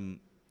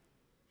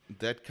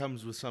 That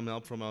comes with some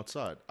help from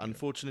outside.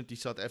 Unfortunately,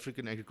 South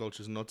African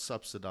agriculture is not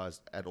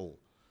subsidized at all.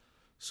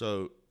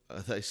 So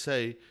they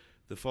say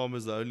the farmer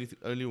is the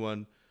only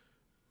one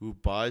who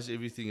buys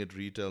everything at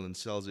retail and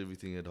sells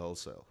everything at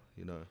wholesale.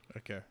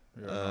 Okay.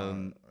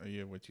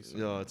 Yeah, what you said.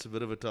 Yeah, it's a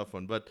bit of a tough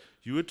one. But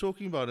you were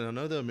talking about, and I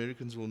know the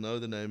Americans will know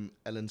the name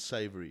Alan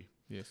Savory.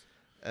 Yes.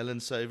 Alan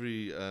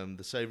Savory,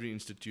 the Savory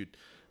Institute.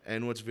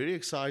 And what's very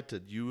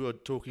excited, you were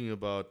talking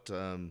about...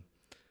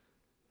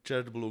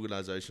 charitable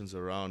organizations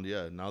around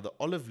here. Now, the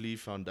Olive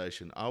Leaf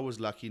Foundation, I was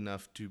lucky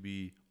enough to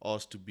be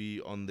asked to be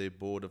on their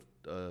board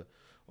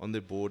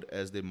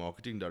as their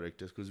marketing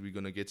directors, because we're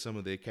going to get some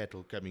of their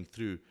cattle coming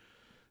through.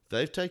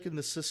 They've taken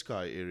the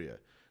Ciskei area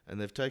and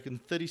they've taken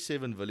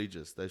 37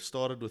 villages. They've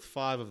started with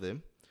 5 of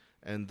them,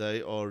 and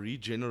they are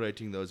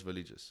regenerating those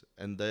villages,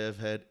 and they have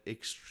had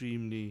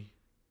extremely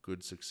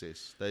good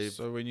success.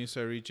 So when you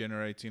say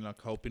regenerating,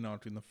 like helping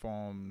out in the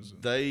farms,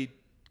 they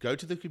go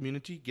to the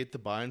community, get the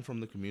buy-in from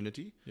the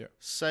community,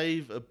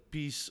 save a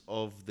piece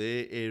of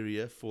their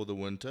area for the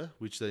winter,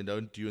 which they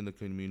don't do in the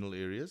communal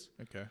areas.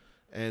 Okay.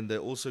 And they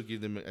also give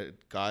them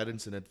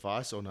guidance and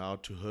advice on how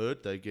to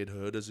herd. They get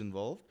herders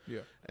involved.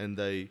 Yeah. And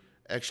they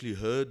actually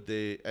herd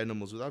their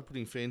animals without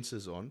putting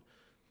fences on,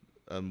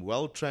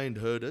 well-trained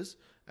herders,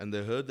 and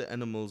they herd the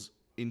animals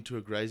into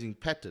a grazing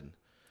pattern.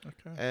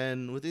 Okay.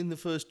 And within the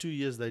first 2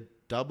 years, they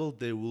doubled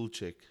their wool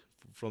check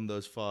from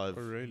those five.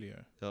 Oh, really?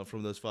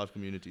 From those 5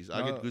 communities.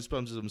 I get No.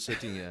 goosebumps as I'm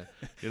sitting here.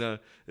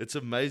 It's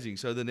amazing.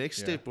 So the next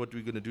Yeah. step, what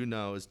we're going to do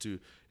now is to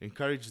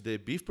encourage their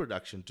beef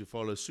production to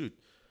follow suit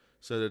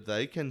so that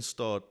they can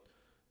start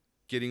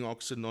getting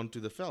oxen onto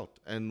the veld.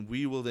 And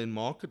we will then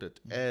market it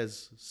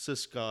as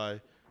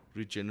Ciskei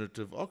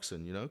regenerative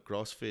oxen,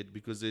 grass-fed,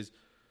 because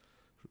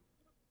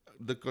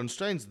the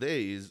constraints there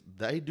is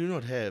they do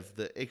not have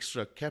the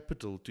extra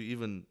capital to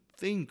even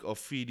think of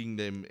feeding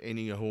them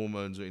any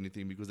hormones or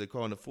anything because they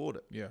can't afford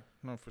it. Yeah,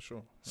 no, for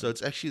sure. So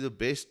it's actually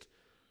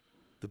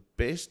the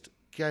best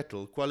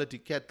cattle, quality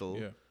cattle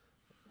Yeah,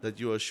 that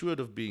you are assured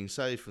of being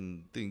safe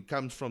and thing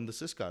comes from the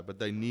Ciskei, but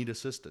they need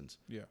assistance.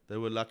 yeah. They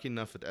were lucky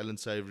enough at Alan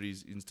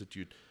Savory's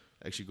Institute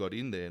actually got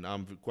in there, and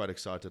I'm quite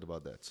excited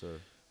about that. So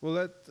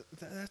Well,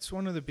 that's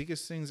one of the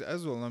biggest things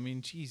as well. I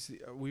mean, geez,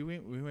 we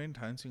went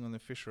hunting on the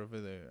Fish River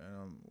there,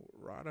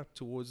 right up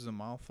towards the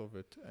mouth of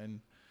it,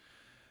 and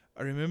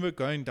I remember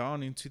going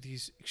down into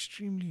these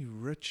extremely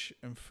rich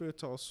and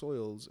fertile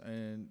soils,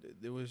 and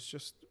there was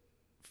just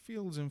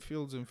fields and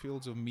fields and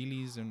fields of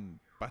mealies and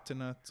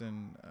butternut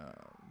and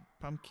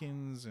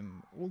pumpkins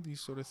and all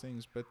these sort of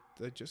things, but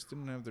they just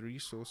didn't have the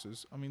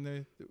resources. I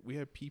mean, we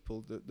had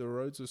people. The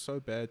roads are so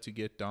bad to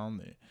get down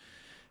there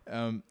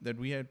that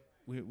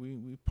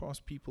we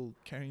passed people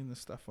carrying the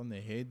stuff on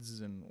their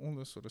heads and all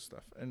this sort of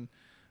stuff. And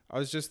I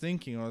was just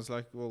thinking, I was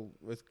like, well,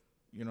 with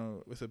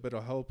a bit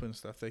of help and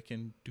stuff, they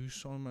can do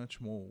so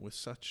much more with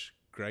such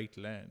great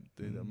land.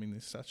 I mean,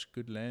 there's such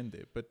good land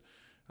there, but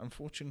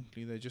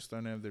unfortunately, they just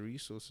don't have the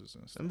resources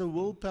and stuff. and the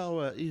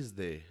willpower is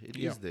there. It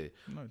is Yeah. there.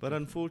 No, But definitely.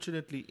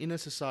 unfortunately, in a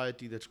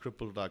society that's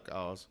crippled like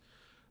ours,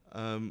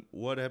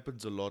 what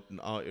happens a lot in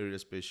our area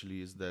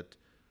especially is that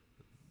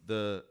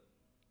the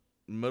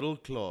middle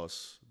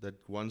class that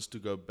wants to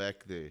go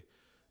back there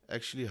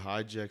actually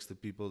hijacks the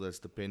people that's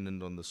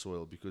dependent on the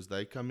soil, because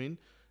they come in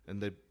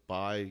and they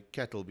buy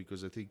cattle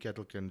because they think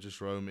cattle can just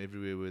roam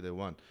everywhere where they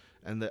want,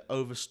 and they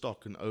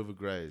overstock and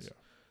overgraze. Yeah.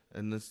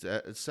 And it's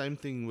the same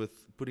thing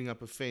with putting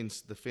up a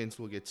fence. The fence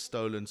will get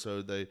stolen,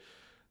 so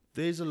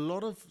there's a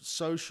lot of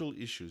social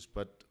issues.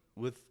 But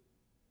with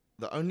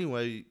the only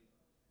way,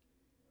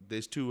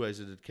 there's 2 ways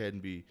that it can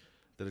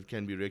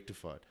be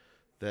rectified.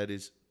 That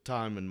is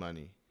time and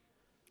money.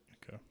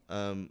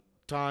 Okay.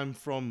 Time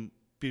from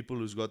people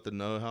who's got the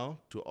know-how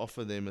to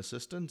offer them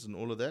assistance and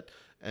all of that,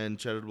 and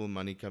charitable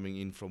money coming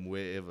in from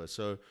wherever.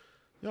 So,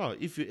 yeah,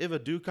 if you ever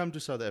do come to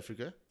South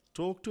Africa,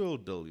 talk to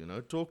Old Dill,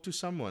 talk to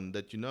someone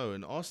that you know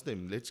and ask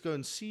them, let's go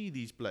and see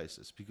these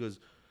places, because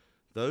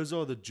those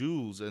are the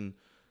jewels, and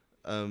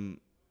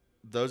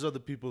those are the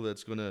people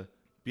that's going to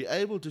be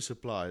able to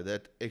supply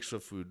that extra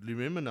food.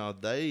 Remember now,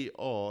 they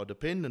are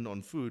dependent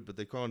on food, but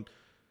they can't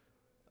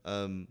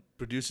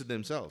produce it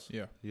themselves.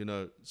 Yeah.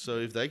 So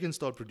if they can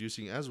start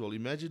producing as well,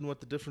 imagine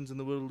what the difference in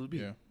the world will be.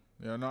 Yeah.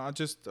 Yeah. No,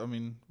 I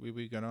mean,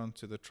 we go down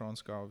to the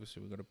Transkei.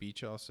 Obviously, we got a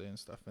beach house there and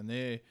stuff,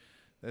 and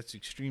that's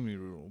extremely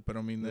rural. But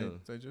I mean,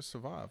 they just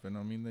survive, and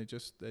I mean, they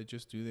just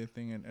do their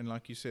thing, and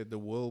like you said, the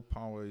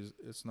willpower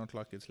it's not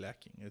like it's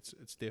lacking.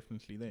 It's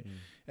definitely there,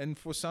 and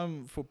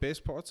for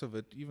best parts of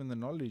it, even the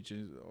knowledge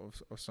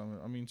of some.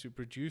 I mean, to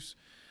produce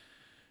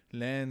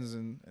lands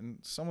and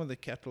some of the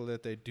cattle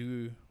that they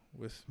do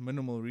with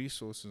minimal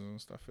resources and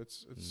stuff,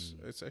 it's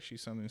actually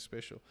something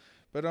special.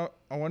 But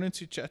I wanted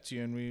to chat to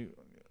you, and we,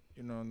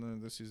 no,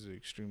 this is an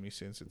extremely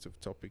sensitive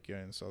topic here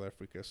in South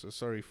Africa, so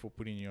sorry for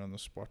putting you on the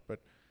spot, but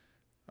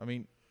I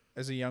mean,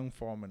 as a young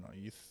farmer now,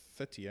 you're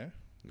 30, yeah?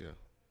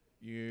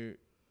 Yeah.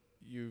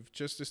 You've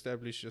just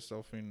established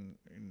yourself in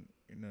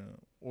an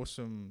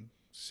awesome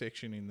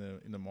section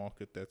in the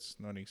market that's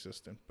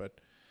non-existent, but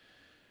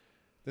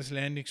this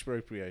land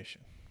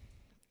expropriation,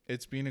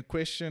 it's been a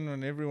question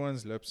on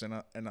everyone's lips, and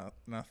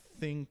I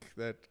think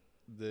that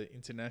the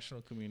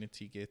international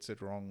community gets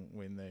it wrong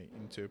when they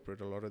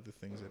interpret a lot of the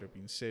things that have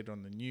been said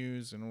on the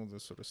news and all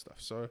this sort of stuff.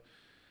 So,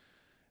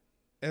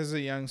 as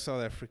a young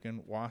South African,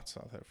 white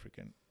South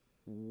African,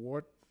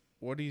 what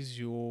is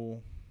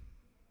your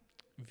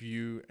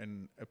view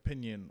and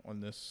opinion on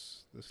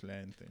this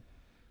land thing?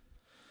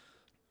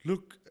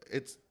 Look,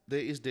 there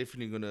is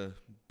definitely going to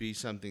be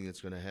something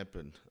that's going to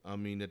happen. I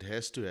mean, it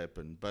has to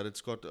happen, but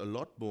it's got a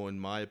lot more, in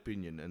my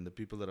opinion, and the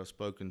people that I've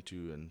spoken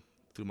to and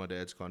through my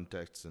dad's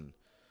contacts and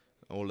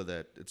all of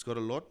that, it's got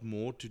a lot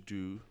more to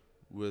do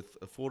with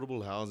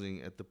affordable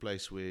housing at the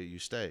place where you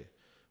stay,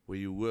 where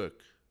you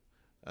work,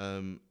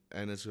 and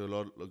it's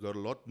got a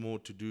lot more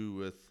to do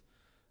with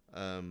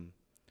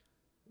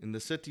in the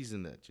cities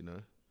and that,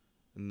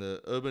 in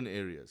the urban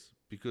areas,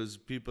 because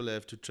people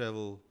have to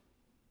travel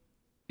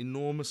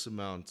enormous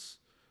amounts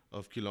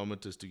of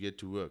kilometers to get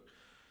to work.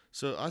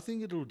 So I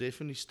think it will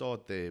definitely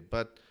start there.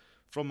 But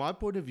from my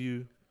point of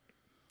view,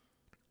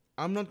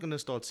 I'm not going to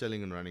start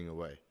selling and running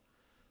away.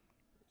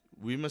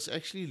 We must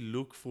actually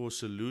look for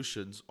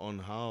solutions on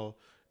how,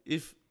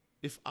 if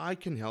I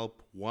can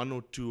help 1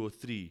 or 2 or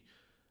 3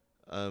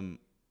 um,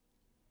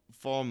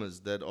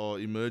 farmers that are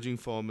emerging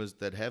farmers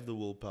that have the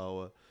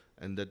willpower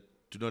and that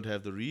do not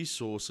have the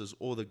resources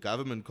or the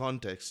government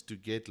context to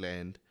get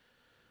land,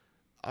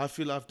 I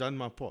feel I've done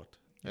my part,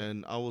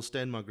 and I will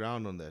stand my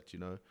ground on that, you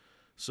know.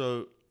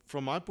 So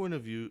from my point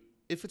of view,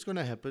 if it's going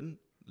to happen,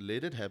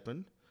 let it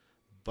happen,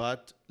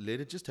 but let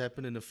it just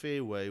happen in a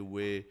fair way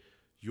where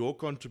your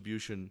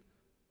contribution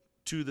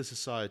to the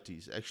society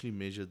is actually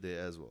measured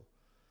there as well.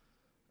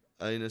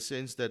 In a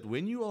sense that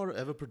when you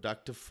have a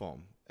productive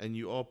farm and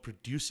you are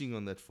producing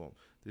on that farm,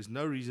 there's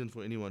no reason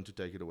for anyone to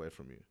take it away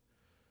from you.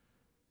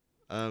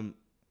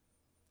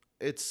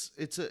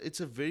 It's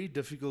a very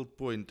difficult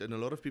point, and a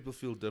lot of people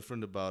feel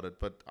different about it.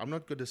 But I'm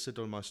not going to sit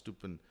on my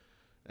stoop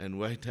and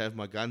wait to have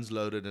my guns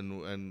loaded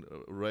and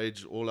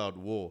rage all-out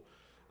war.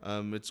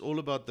 It's all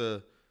about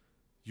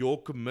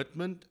your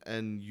commitment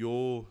and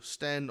your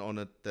stand on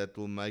it that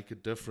will make a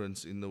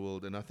difference in the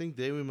world. And I think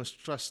there we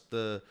must trust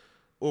the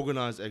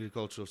organized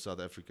agriculture of South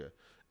Africa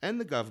and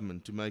the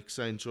government to make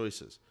sane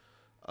choices.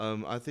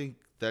 I think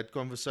that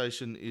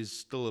conversation is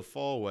still a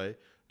far away.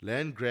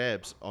 Land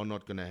grabs are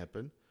not going to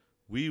happen.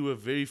 We were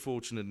very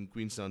fortunate in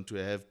Queenstown to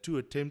have 2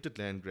 attempted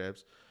land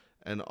grabs,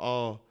 and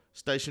our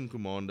station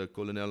commander,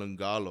 Colonel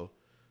Ngalo,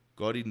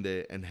 got in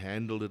there and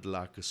handled it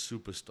like a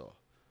superstar.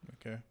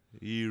 Okay.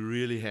 He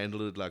really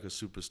handled it like a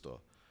superstar.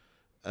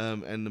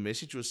 And the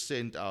message was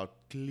sent out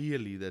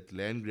clearly that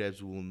land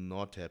grabs will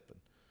not happen.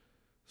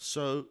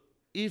 So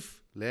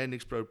if land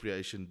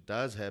expropriation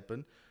does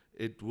happen,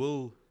 it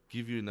will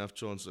give you enough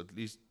chance, at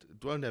least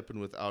it won't happen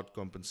without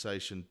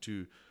compensation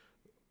to,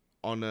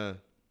 on a,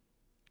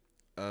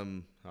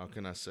 how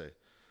can I say,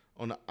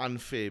 on an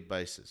unfair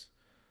basis.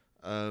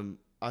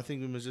 I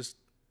think we must just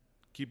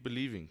keep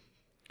believing,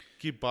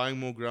 keep buying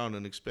more ground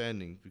and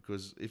expanding,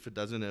 because if it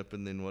doesn't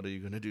happen, then what are you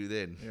going to do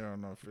then? Yeah,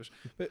 no, for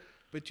sure.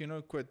 But you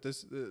know, Quit,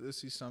 this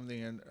is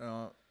something, and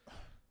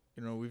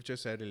you know, we've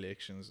just had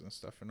elections and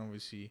stuff, and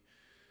obviously,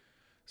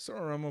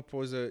 Cyril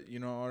Ramaphosa, you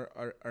know,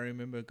 I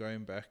remember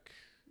going back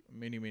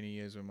many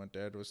years when my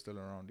dad was still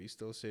around. He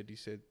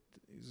said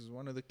he's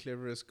one of the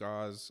cleverest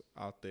guys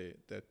out there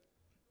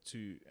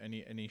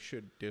and he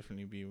should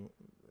definitely be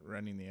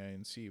running the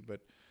ANC, but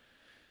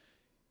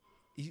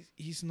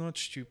he's not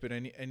stupid,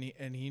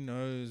 and he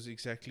knows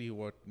exactly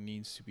what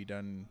needs to be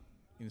done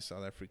in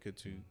South Africa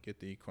to get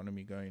the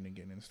economy going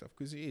again and stuff,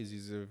 because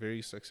he's a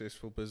very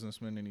successful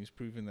businessman, and he's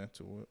proven that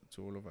to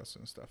all of us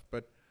and stuff.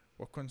 But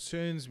what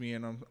concerns me,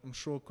 and I'm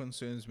sure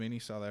concerns many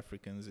South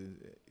Africans,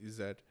 is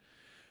that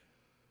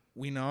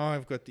we now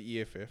have got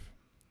the EFF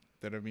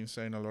that have been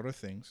saying a lot of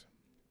things,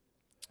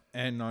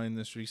 and now in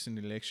this recent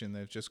election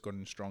they've just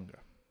gotten stronger.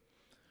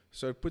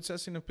 So it puts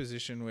us in a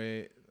position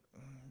where,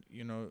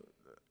 you know,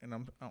 and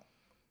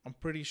I'm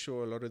pretty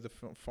sure a lot of the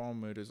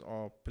farm murders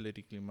are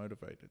politically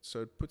motivated.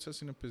 So it puts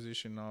us in a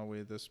position now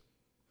where this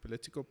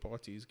political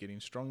party is getting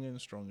stronger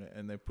and stronger,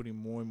 and they're putting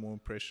more and more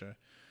pressure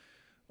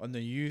on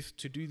the youth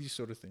to do these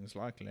sort of things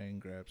like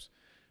land grabs,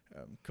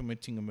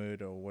 committing a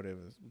murder or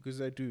whatever, because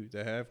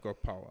they have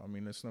got power. I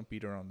mean, let's not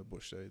beat around the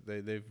bush.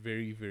 They're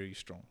very, very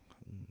strong.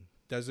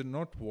 Does it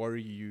not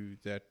worry you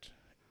that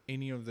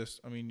any of this,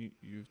 I mean,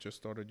 you've just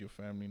started your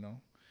family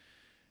now,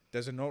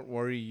 does it not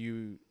worry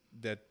you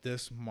that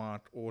this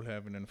might all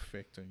have an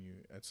effect on you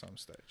at some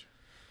stage?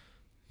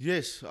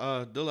 Yes,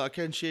 Dil, I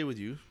can share with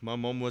you. My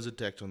mom was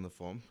attacked on the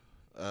farm.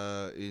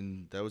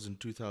 That was in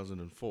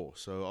 2004.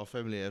 So our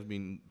family have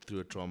been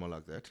through a trauma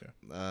like that.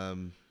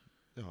 Okay.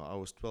 I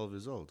was 12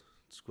 years old.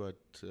 It's quite.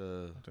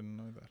 I didn't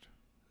know that.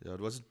 Yeah,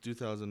 it wasn't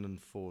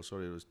 2004.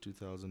 Sorry, it was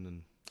 2000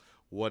 and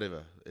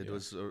whatever. It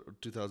was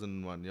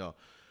 2001. Yeah,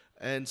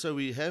 and so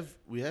we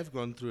have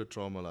gone through a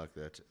trauma like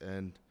that,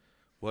 and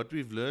what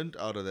we've learned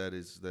out of that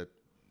is that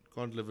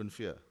can't live in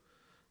fear.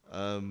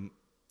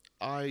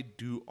 I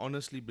do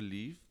honestly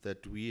believe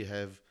that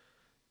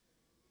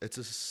it's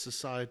a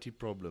society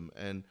problem,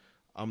 and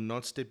I'm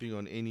not stepping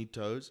on any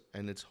toes,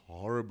 and it's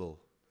horrible,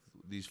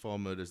 these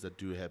farm murders that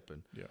do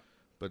happen. Yeah.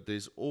 But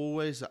there's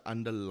always an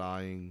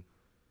underlying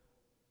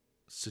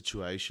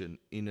situation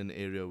in an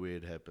area where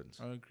it happens.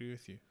 I agree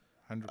with you,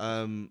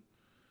 100%.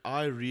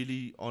 I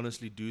really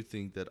honestly do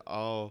think that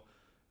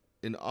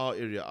in our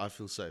area, I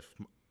feel safe.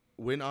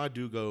 When I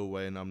do go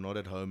away and I'm not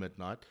at home at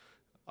night,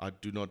 I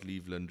do not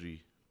leave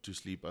Lindri to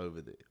sleep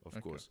over there,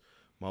 of course.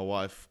 My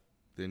wife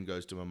then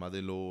goes to my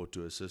mother-in-law or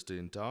to a sister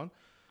in town,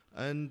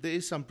 and there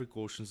is some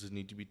precautions that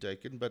need to be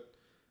taken, but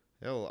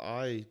hell,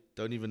 I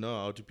don't even know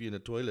how to pee in a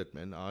toilet,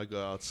 man. I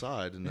go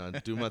outside and I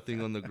do my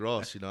thing on the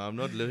grass, you know. I'm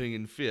not living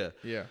in fear.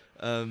 Yeah.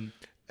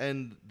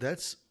 And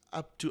that's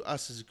up to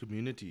us as a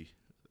community,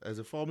 as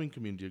a farming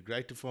community, a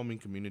greater farming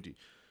community,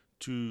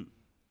 to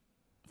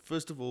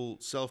first of all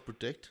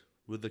self-protect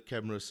with the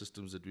camera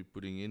systems that we're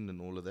putting in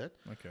and all of that.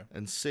 Okay.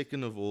 And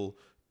second of all,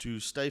 to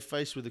stay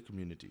faced with the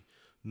community,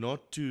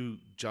 not to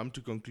jump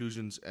to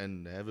conclusions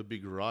and have a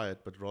big riot,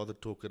 but rather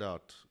talk it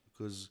out.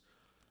 Because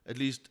at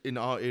least in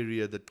our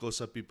area, the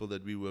Xhosa people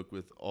that we work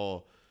with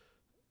are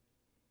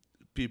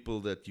people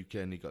that you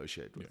can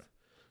negotiate with. Yeah.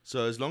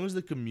 So as long as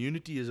the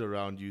community is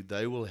around you,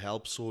 they will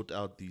help sort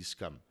out these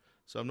scum.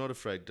 So I'm not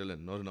afraid,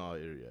 Dylan, not in our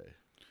area.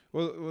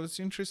 Well, it's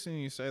interesting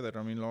you say that.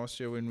 I mean, last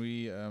year when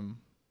we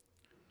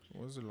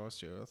what was it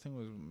last year? I think it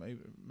was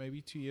maybe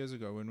 2 years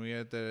ago when we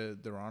had the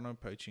rhino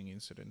poaching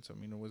incident. I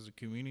mean, it was the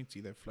community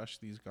that flushed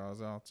these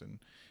guys out and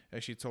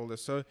actually told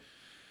us. So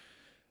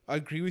I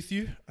agree with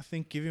you. I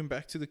think giving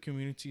back to the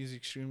community is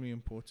extremely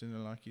important,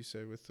 and like you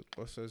say, with the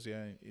Xhosas,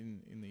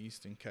 in the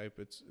Eastern Cape,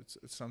 it's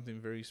something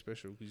very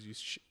special because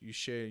you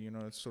share. You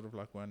know, it's sort of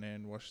like one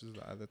hand washes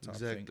the other type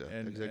thing.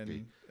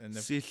 Exactly. And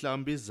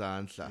Sihlambi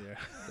Zandla. yeah.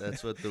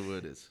 That's what the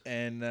word is.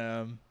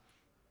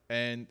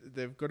 And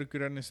they've got a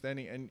good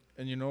understanding,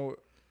 and you know,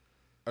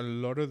 a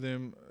lot of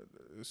them,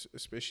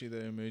 especially the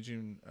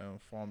emerging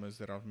farmers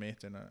that I've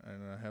met and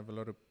I have a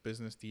lot of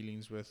business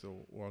dealings with,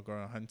 or I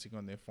go hunting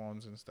on their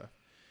farms and stuff,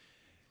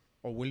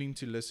 are willing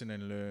to listen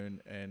and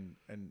learn,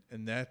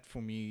 and that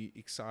for me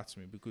excites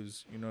me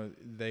because, you know,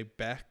 they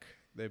back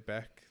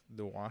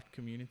the white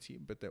community,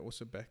 but they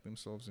also back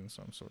themselves in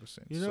some sort of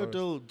sense. You know,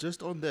 Dole,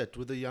 just on that,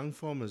 with the young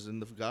farmers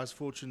and the guys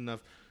fortunate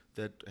enough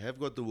that have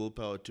got the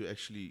willpower to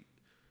actually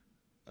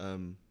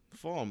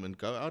farm and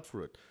go out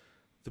for it,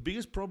 the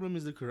biggest problem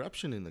is the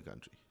corruption in the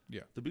country.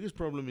 Yeah. The biggest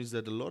problem is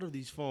that a lot of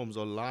these farms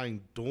are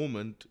lying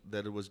dormant,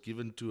 that it was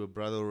given to a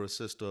brother or a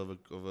sister of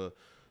a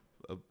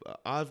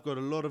I've got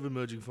a lot of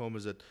emerging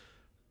farmers that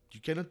you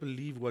cannot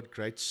believe what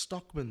great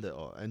stockmen they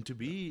are. And to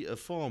be a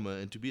farmer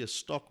and to be a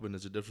stockman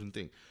is a different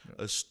thing.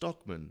 Yeah. A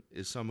stockman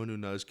is someone who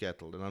knows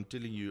cattle. And I'm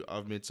telling you,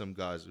 I've met some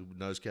guys who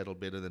knows cattle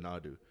better than I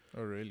do.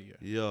 Oh, really?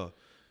 Yeah.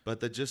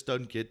 But they just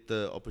don't get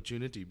the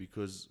opportunity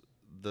because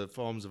the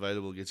farms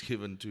available gets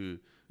given to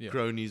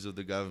cronies of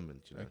the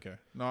government. You know? Okay.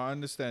 No, I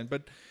understand.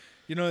 But,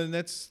 you know, and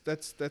that's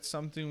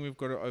something we've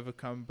got to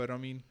overcome. But, I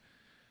mean,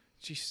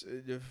 geez,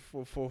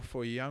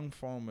 for a young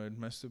farmer, it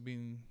must have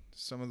been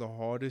some of the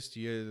hardest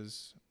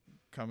years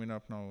coming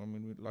up now. I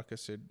mean, like I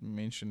said,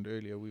 mentioned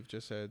earlier, we've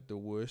just had the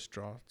worst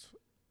drought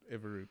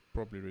ever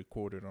probably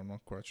recorded. I'm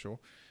not quite sure.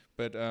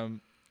 But,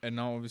 and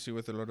now obviously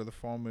with a lot of the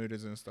farm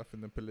murders and stuff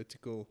and the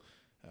political,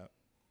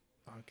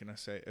 how can I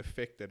say,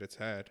 effect that it's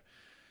had,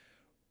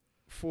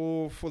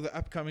 for the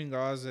upcoming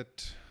guys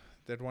that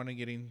want to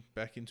get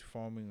back into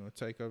farming or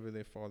take over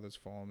their father's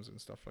farms and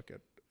stuff like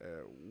that,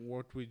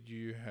 what would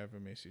you have a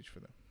message for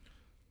them?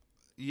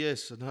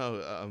 Yes,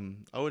 no,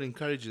 I would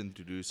encourage them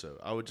to do so.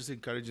 I would just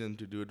encourage them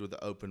to do it with an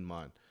open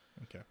mind.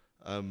 Okay.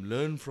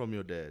 Learn from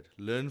your dad.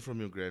 Learn from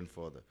your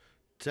grandfather.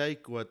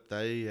 Take what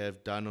they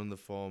have done on the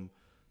farm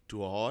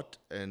to heart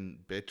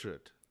and better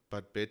it.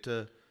 But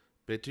better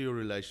your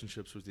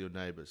relationships with your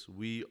neighbors.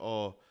 We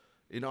are,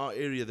 in our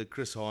area, the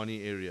Chris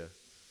Hani area,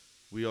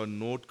 we are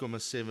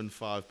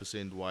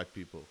 0.75% white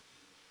people.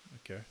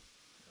 Okay.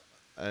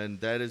 And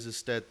that is a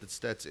stat that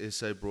Stats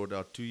SA brought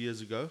out 2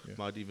 years ago. Yeah.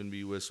 Might even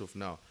be worse off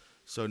now.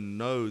 So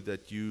know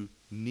that you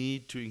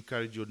need to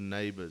encourage your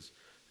neighbors,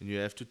 and you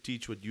have to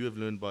teach what you have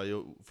learned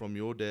from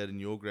your dad and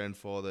your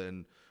grandfather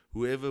and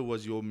whoever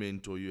was your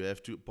mentor. You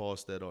have to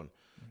pass that on.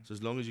 Mm-hmm. So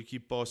as long as you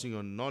keep passing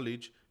on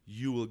knowledge,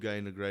 you will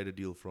gain a greater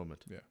deal from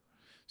it. Yeah.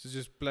 So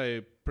just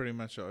play pretty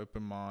much an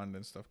open mind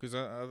and stuff, because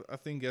I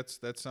think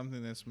that's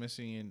something that's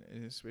missing in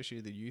especially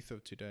the youth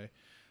of today.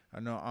 I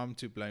know I'm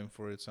to blame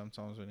for it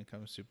sometimes when it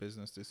comes to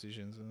business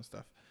decisions and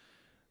stuff.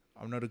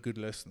 I'm not a good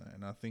listener,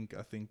 and I think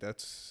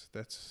that's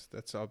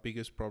our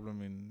biggest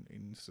problem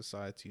in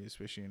society,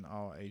 especially in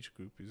our age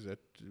group, is that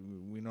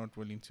we're not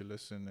willing to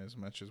listen as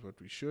much as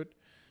what we should,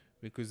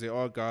 because there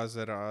are guys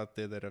that are out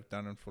there that have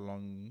done it for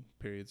long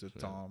periods of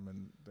time,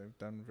 and they've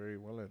done very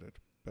well at it.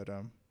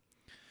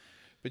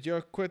 But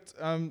yeah,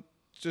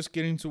 just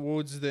getting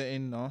towards the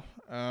end now.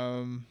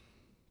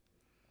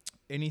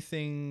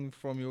 Anything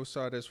from your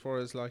side as far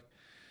as like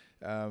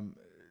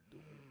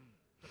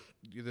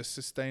the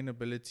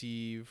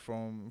sustainability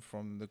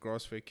from the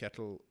grass-fed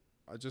cattle?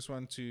 I just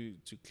want to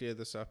clear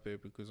this up here,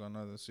 because I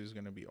know this is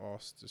going to be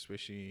asked,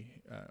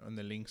 especially on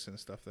the links and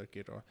stuff that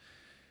get on.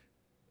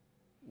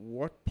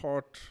 What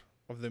part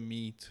of the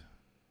meat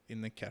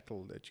in the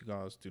cattle that you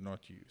guys do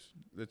not use?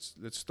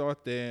 Let's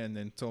start there, and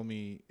then tell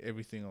me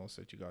everything else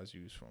that you guys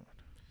use from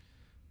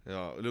it.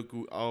 Yeah, look,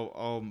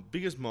 our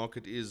biggest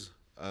market is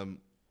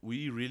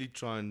we really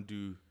try and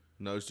do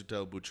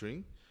nose-to-tail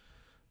butchering,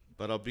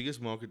 but our biggest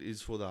market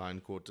is for the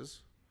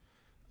hindquarters.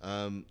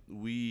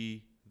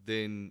 We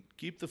then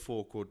keep the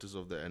forequarters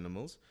of the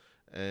animals,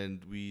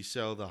 and we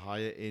sell the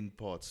higher end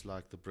parts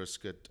like the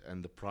brisket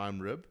and the prime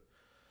rib,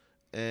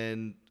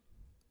 and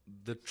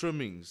the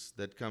trimmings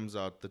that comes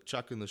out, the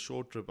chuck and the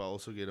short rib, I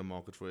also get a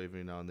market for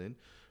every now and then.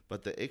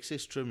 But the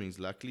excess trimmings,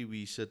 luckily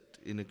we sit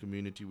in a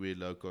community where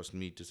low-cost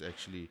meat is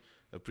actually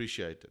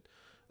appreciated.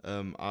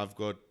 I've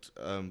got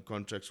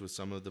contracts with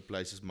some of the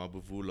places,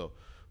 Mabuvulo,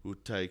 who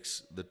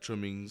takes the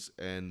trimmings,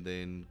 and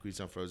then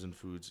Queenstown Frozen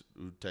Foods,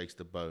 who takes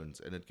the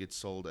bones, and it gets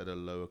sold at a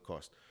lower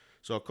cost.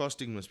 So our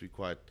costing must be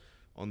quite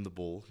on the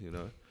ball, you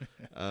know.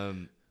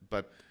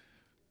 But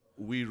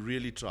we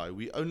really try.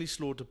 We only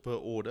slaughter per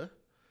order.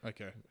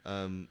 Okay.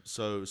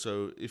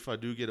 So if I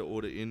do get an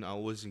order in, I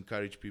always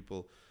encourage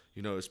people,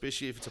 you know,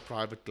 especially if it's a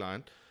private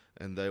client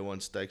and they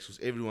want steaks, because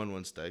everyone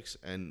wants steaks,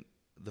 and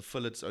the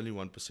fillet's only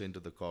 1%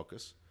 of the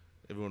carcass.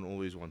 Everyone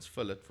always wants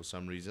fillet for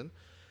some reason.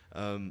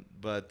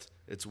 But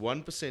it's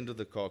 1% of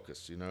the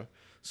carcass, you know.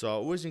 So I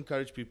always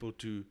encourage people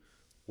to,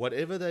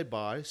 whatever they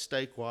buy,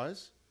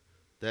 steak-wise,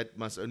 that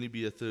must only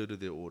be a third of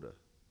their order.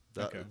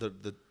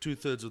 The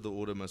 2/3 of the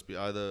order must be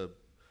either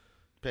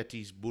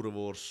patties,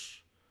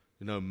 boerewors,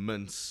 you know,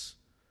 mince,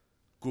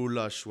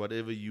 goulash,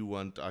 whatever you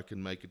want, I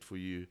can make it for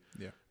you.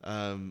 Yeah.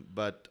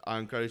 But I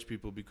encourage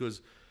people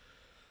because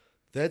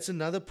that's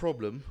another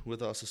problem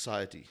with our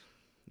society.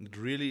 It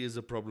really is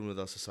a problem with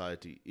our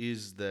society,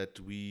 is that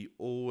we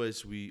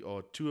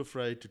are too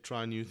afraid to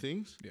try new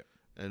things. Yeah.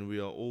 And we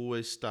are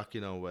always stuck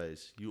in our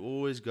ways. You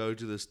always go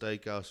to the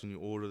steakhouse and you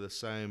order the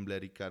same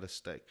bloody cut of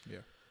steak.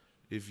 Yeah.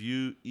 If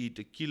you eat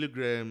a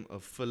kilogram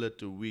of fillet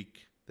a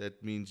week,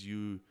 that means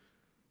you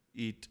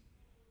eat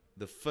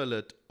the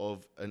fillet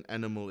of an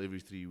animal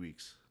every 3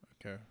 weeks.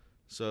 Okay.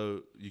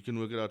 So you can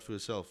work it out for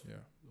yourself.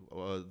 Yeah.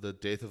 The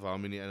death of how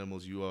many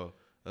animals you are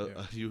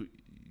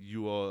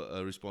you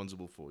are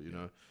responsible for. You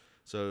know.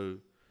 So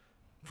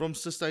from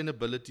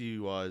sustainability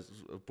wise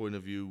point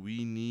of view,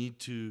 we need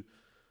to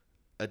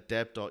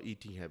adapt our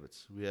eating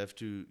habits. We have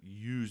to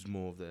use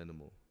more of the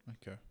animal.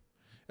 Okay.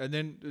 And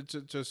then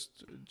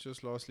just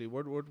lastly,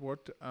 what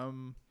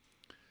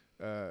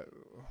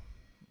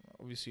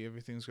obviously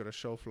everything's got a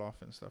shelf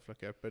life and stuff like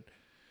that, but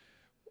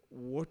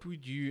what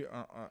would you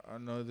I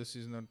know this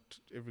is not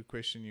every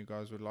question you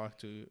guys would like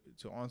to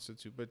answer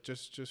to, but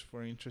just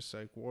for interest's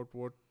sake,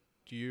 what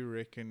do you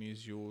reckon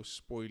is your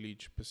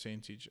spoilage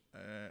percentage?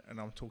 And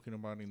I'm talking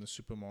about in the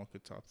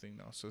supermarket type thing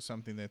now, so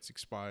something that's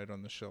expired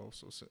on the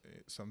shelves or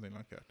something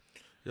like that.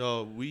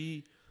 Yeah,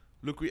 we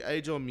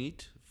age our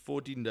meat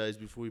 14 days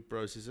before we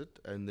process it,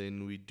 and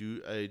then we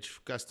do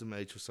custom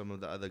age for some of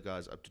the other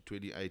guys up to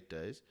 28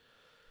 days.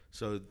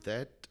 So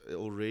that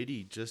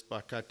already, just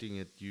by cutting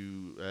it,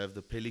 you have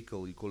the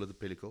pellicle, you call it the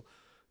pellicle,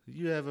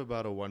 you have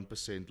about a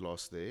 1%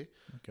 loss there.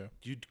 Okay.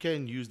 You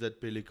can use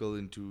that pellicle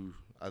into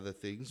other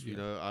things. You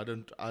know, I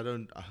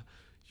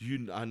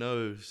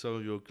know some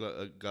of your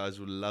guys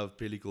will love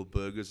pellicle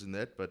burgers and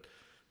that, but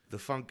the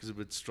funk is a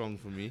bit strong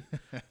for me.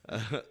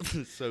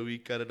 So we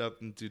cut it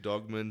up into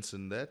dog mince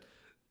and that.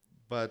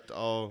 But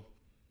our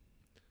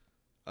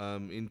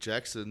in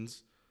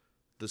Jackson's,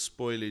 the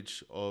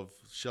spoilage of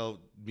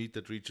meat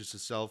that reaches a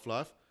shelf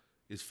life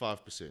is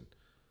 5%.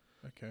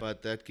 Okay.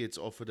 But that gets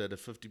offered at a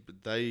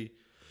 50%.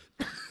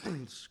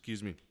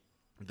 Excuse me.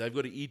 They've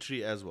got an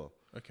eatery as well.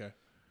 Okay.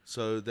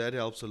 So that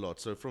helps a lot.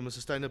 So from a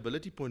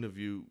sustainability point of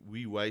view,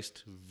 we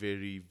waste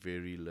very,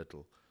 very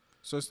little.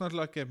 So it's not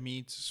like a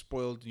meat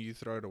spoiled and you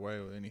throw it away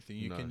or anything.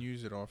 You No. can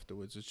use it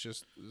afterwards.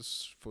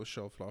 It's for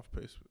shelf life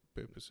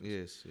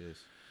purposes.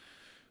 Yes.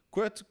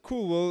 Quite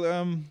cool. Well,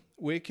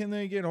 where can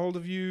they get hold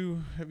of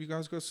you? Have you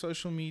guys got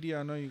social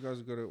media? I know you guys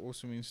have got an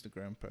awesome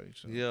Instagram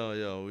page. So.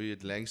 Yeah. We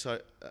at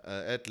Langside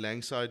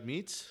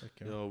Meats.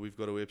 Okay. Yeah, we've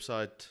got a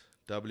website,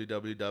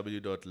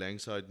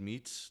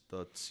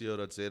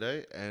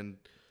 www.langsidemeats.co.za, and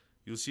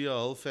you'll see our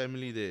whole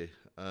family there.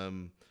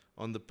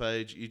 On the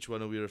page,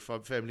 we're a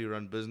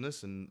family-run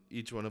business, and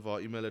each one of our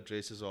email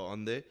addresses are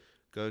on there.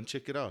 Go and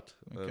check it out.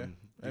 Okay.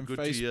 And good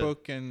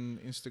Facebook and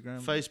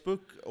Instagram?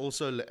 Facebook,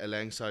 also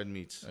Langside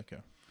Meats.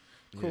 Okay.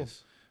 Cool.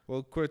 Yes.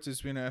 Well, Kurt,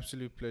 it's been an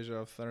absolute pleasure.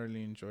 I've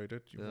thoroughly enjoyed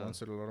it. You've Yeah.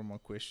 answered a lot of my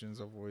questions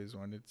I've always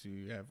wanted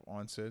to have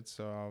answered.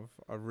 So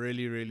I've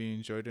really, really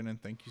enjoyed it, and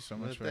thank you so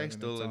much for Thanks,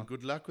 having the Dylan, time. and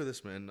good luck with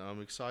this, man. I'm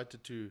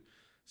excited to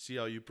see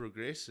how you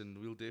progress, and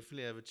we'll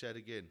definitely have a chat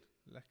again.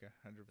 Lekker,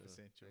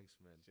 100%. Thanks,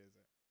 man. Cheers.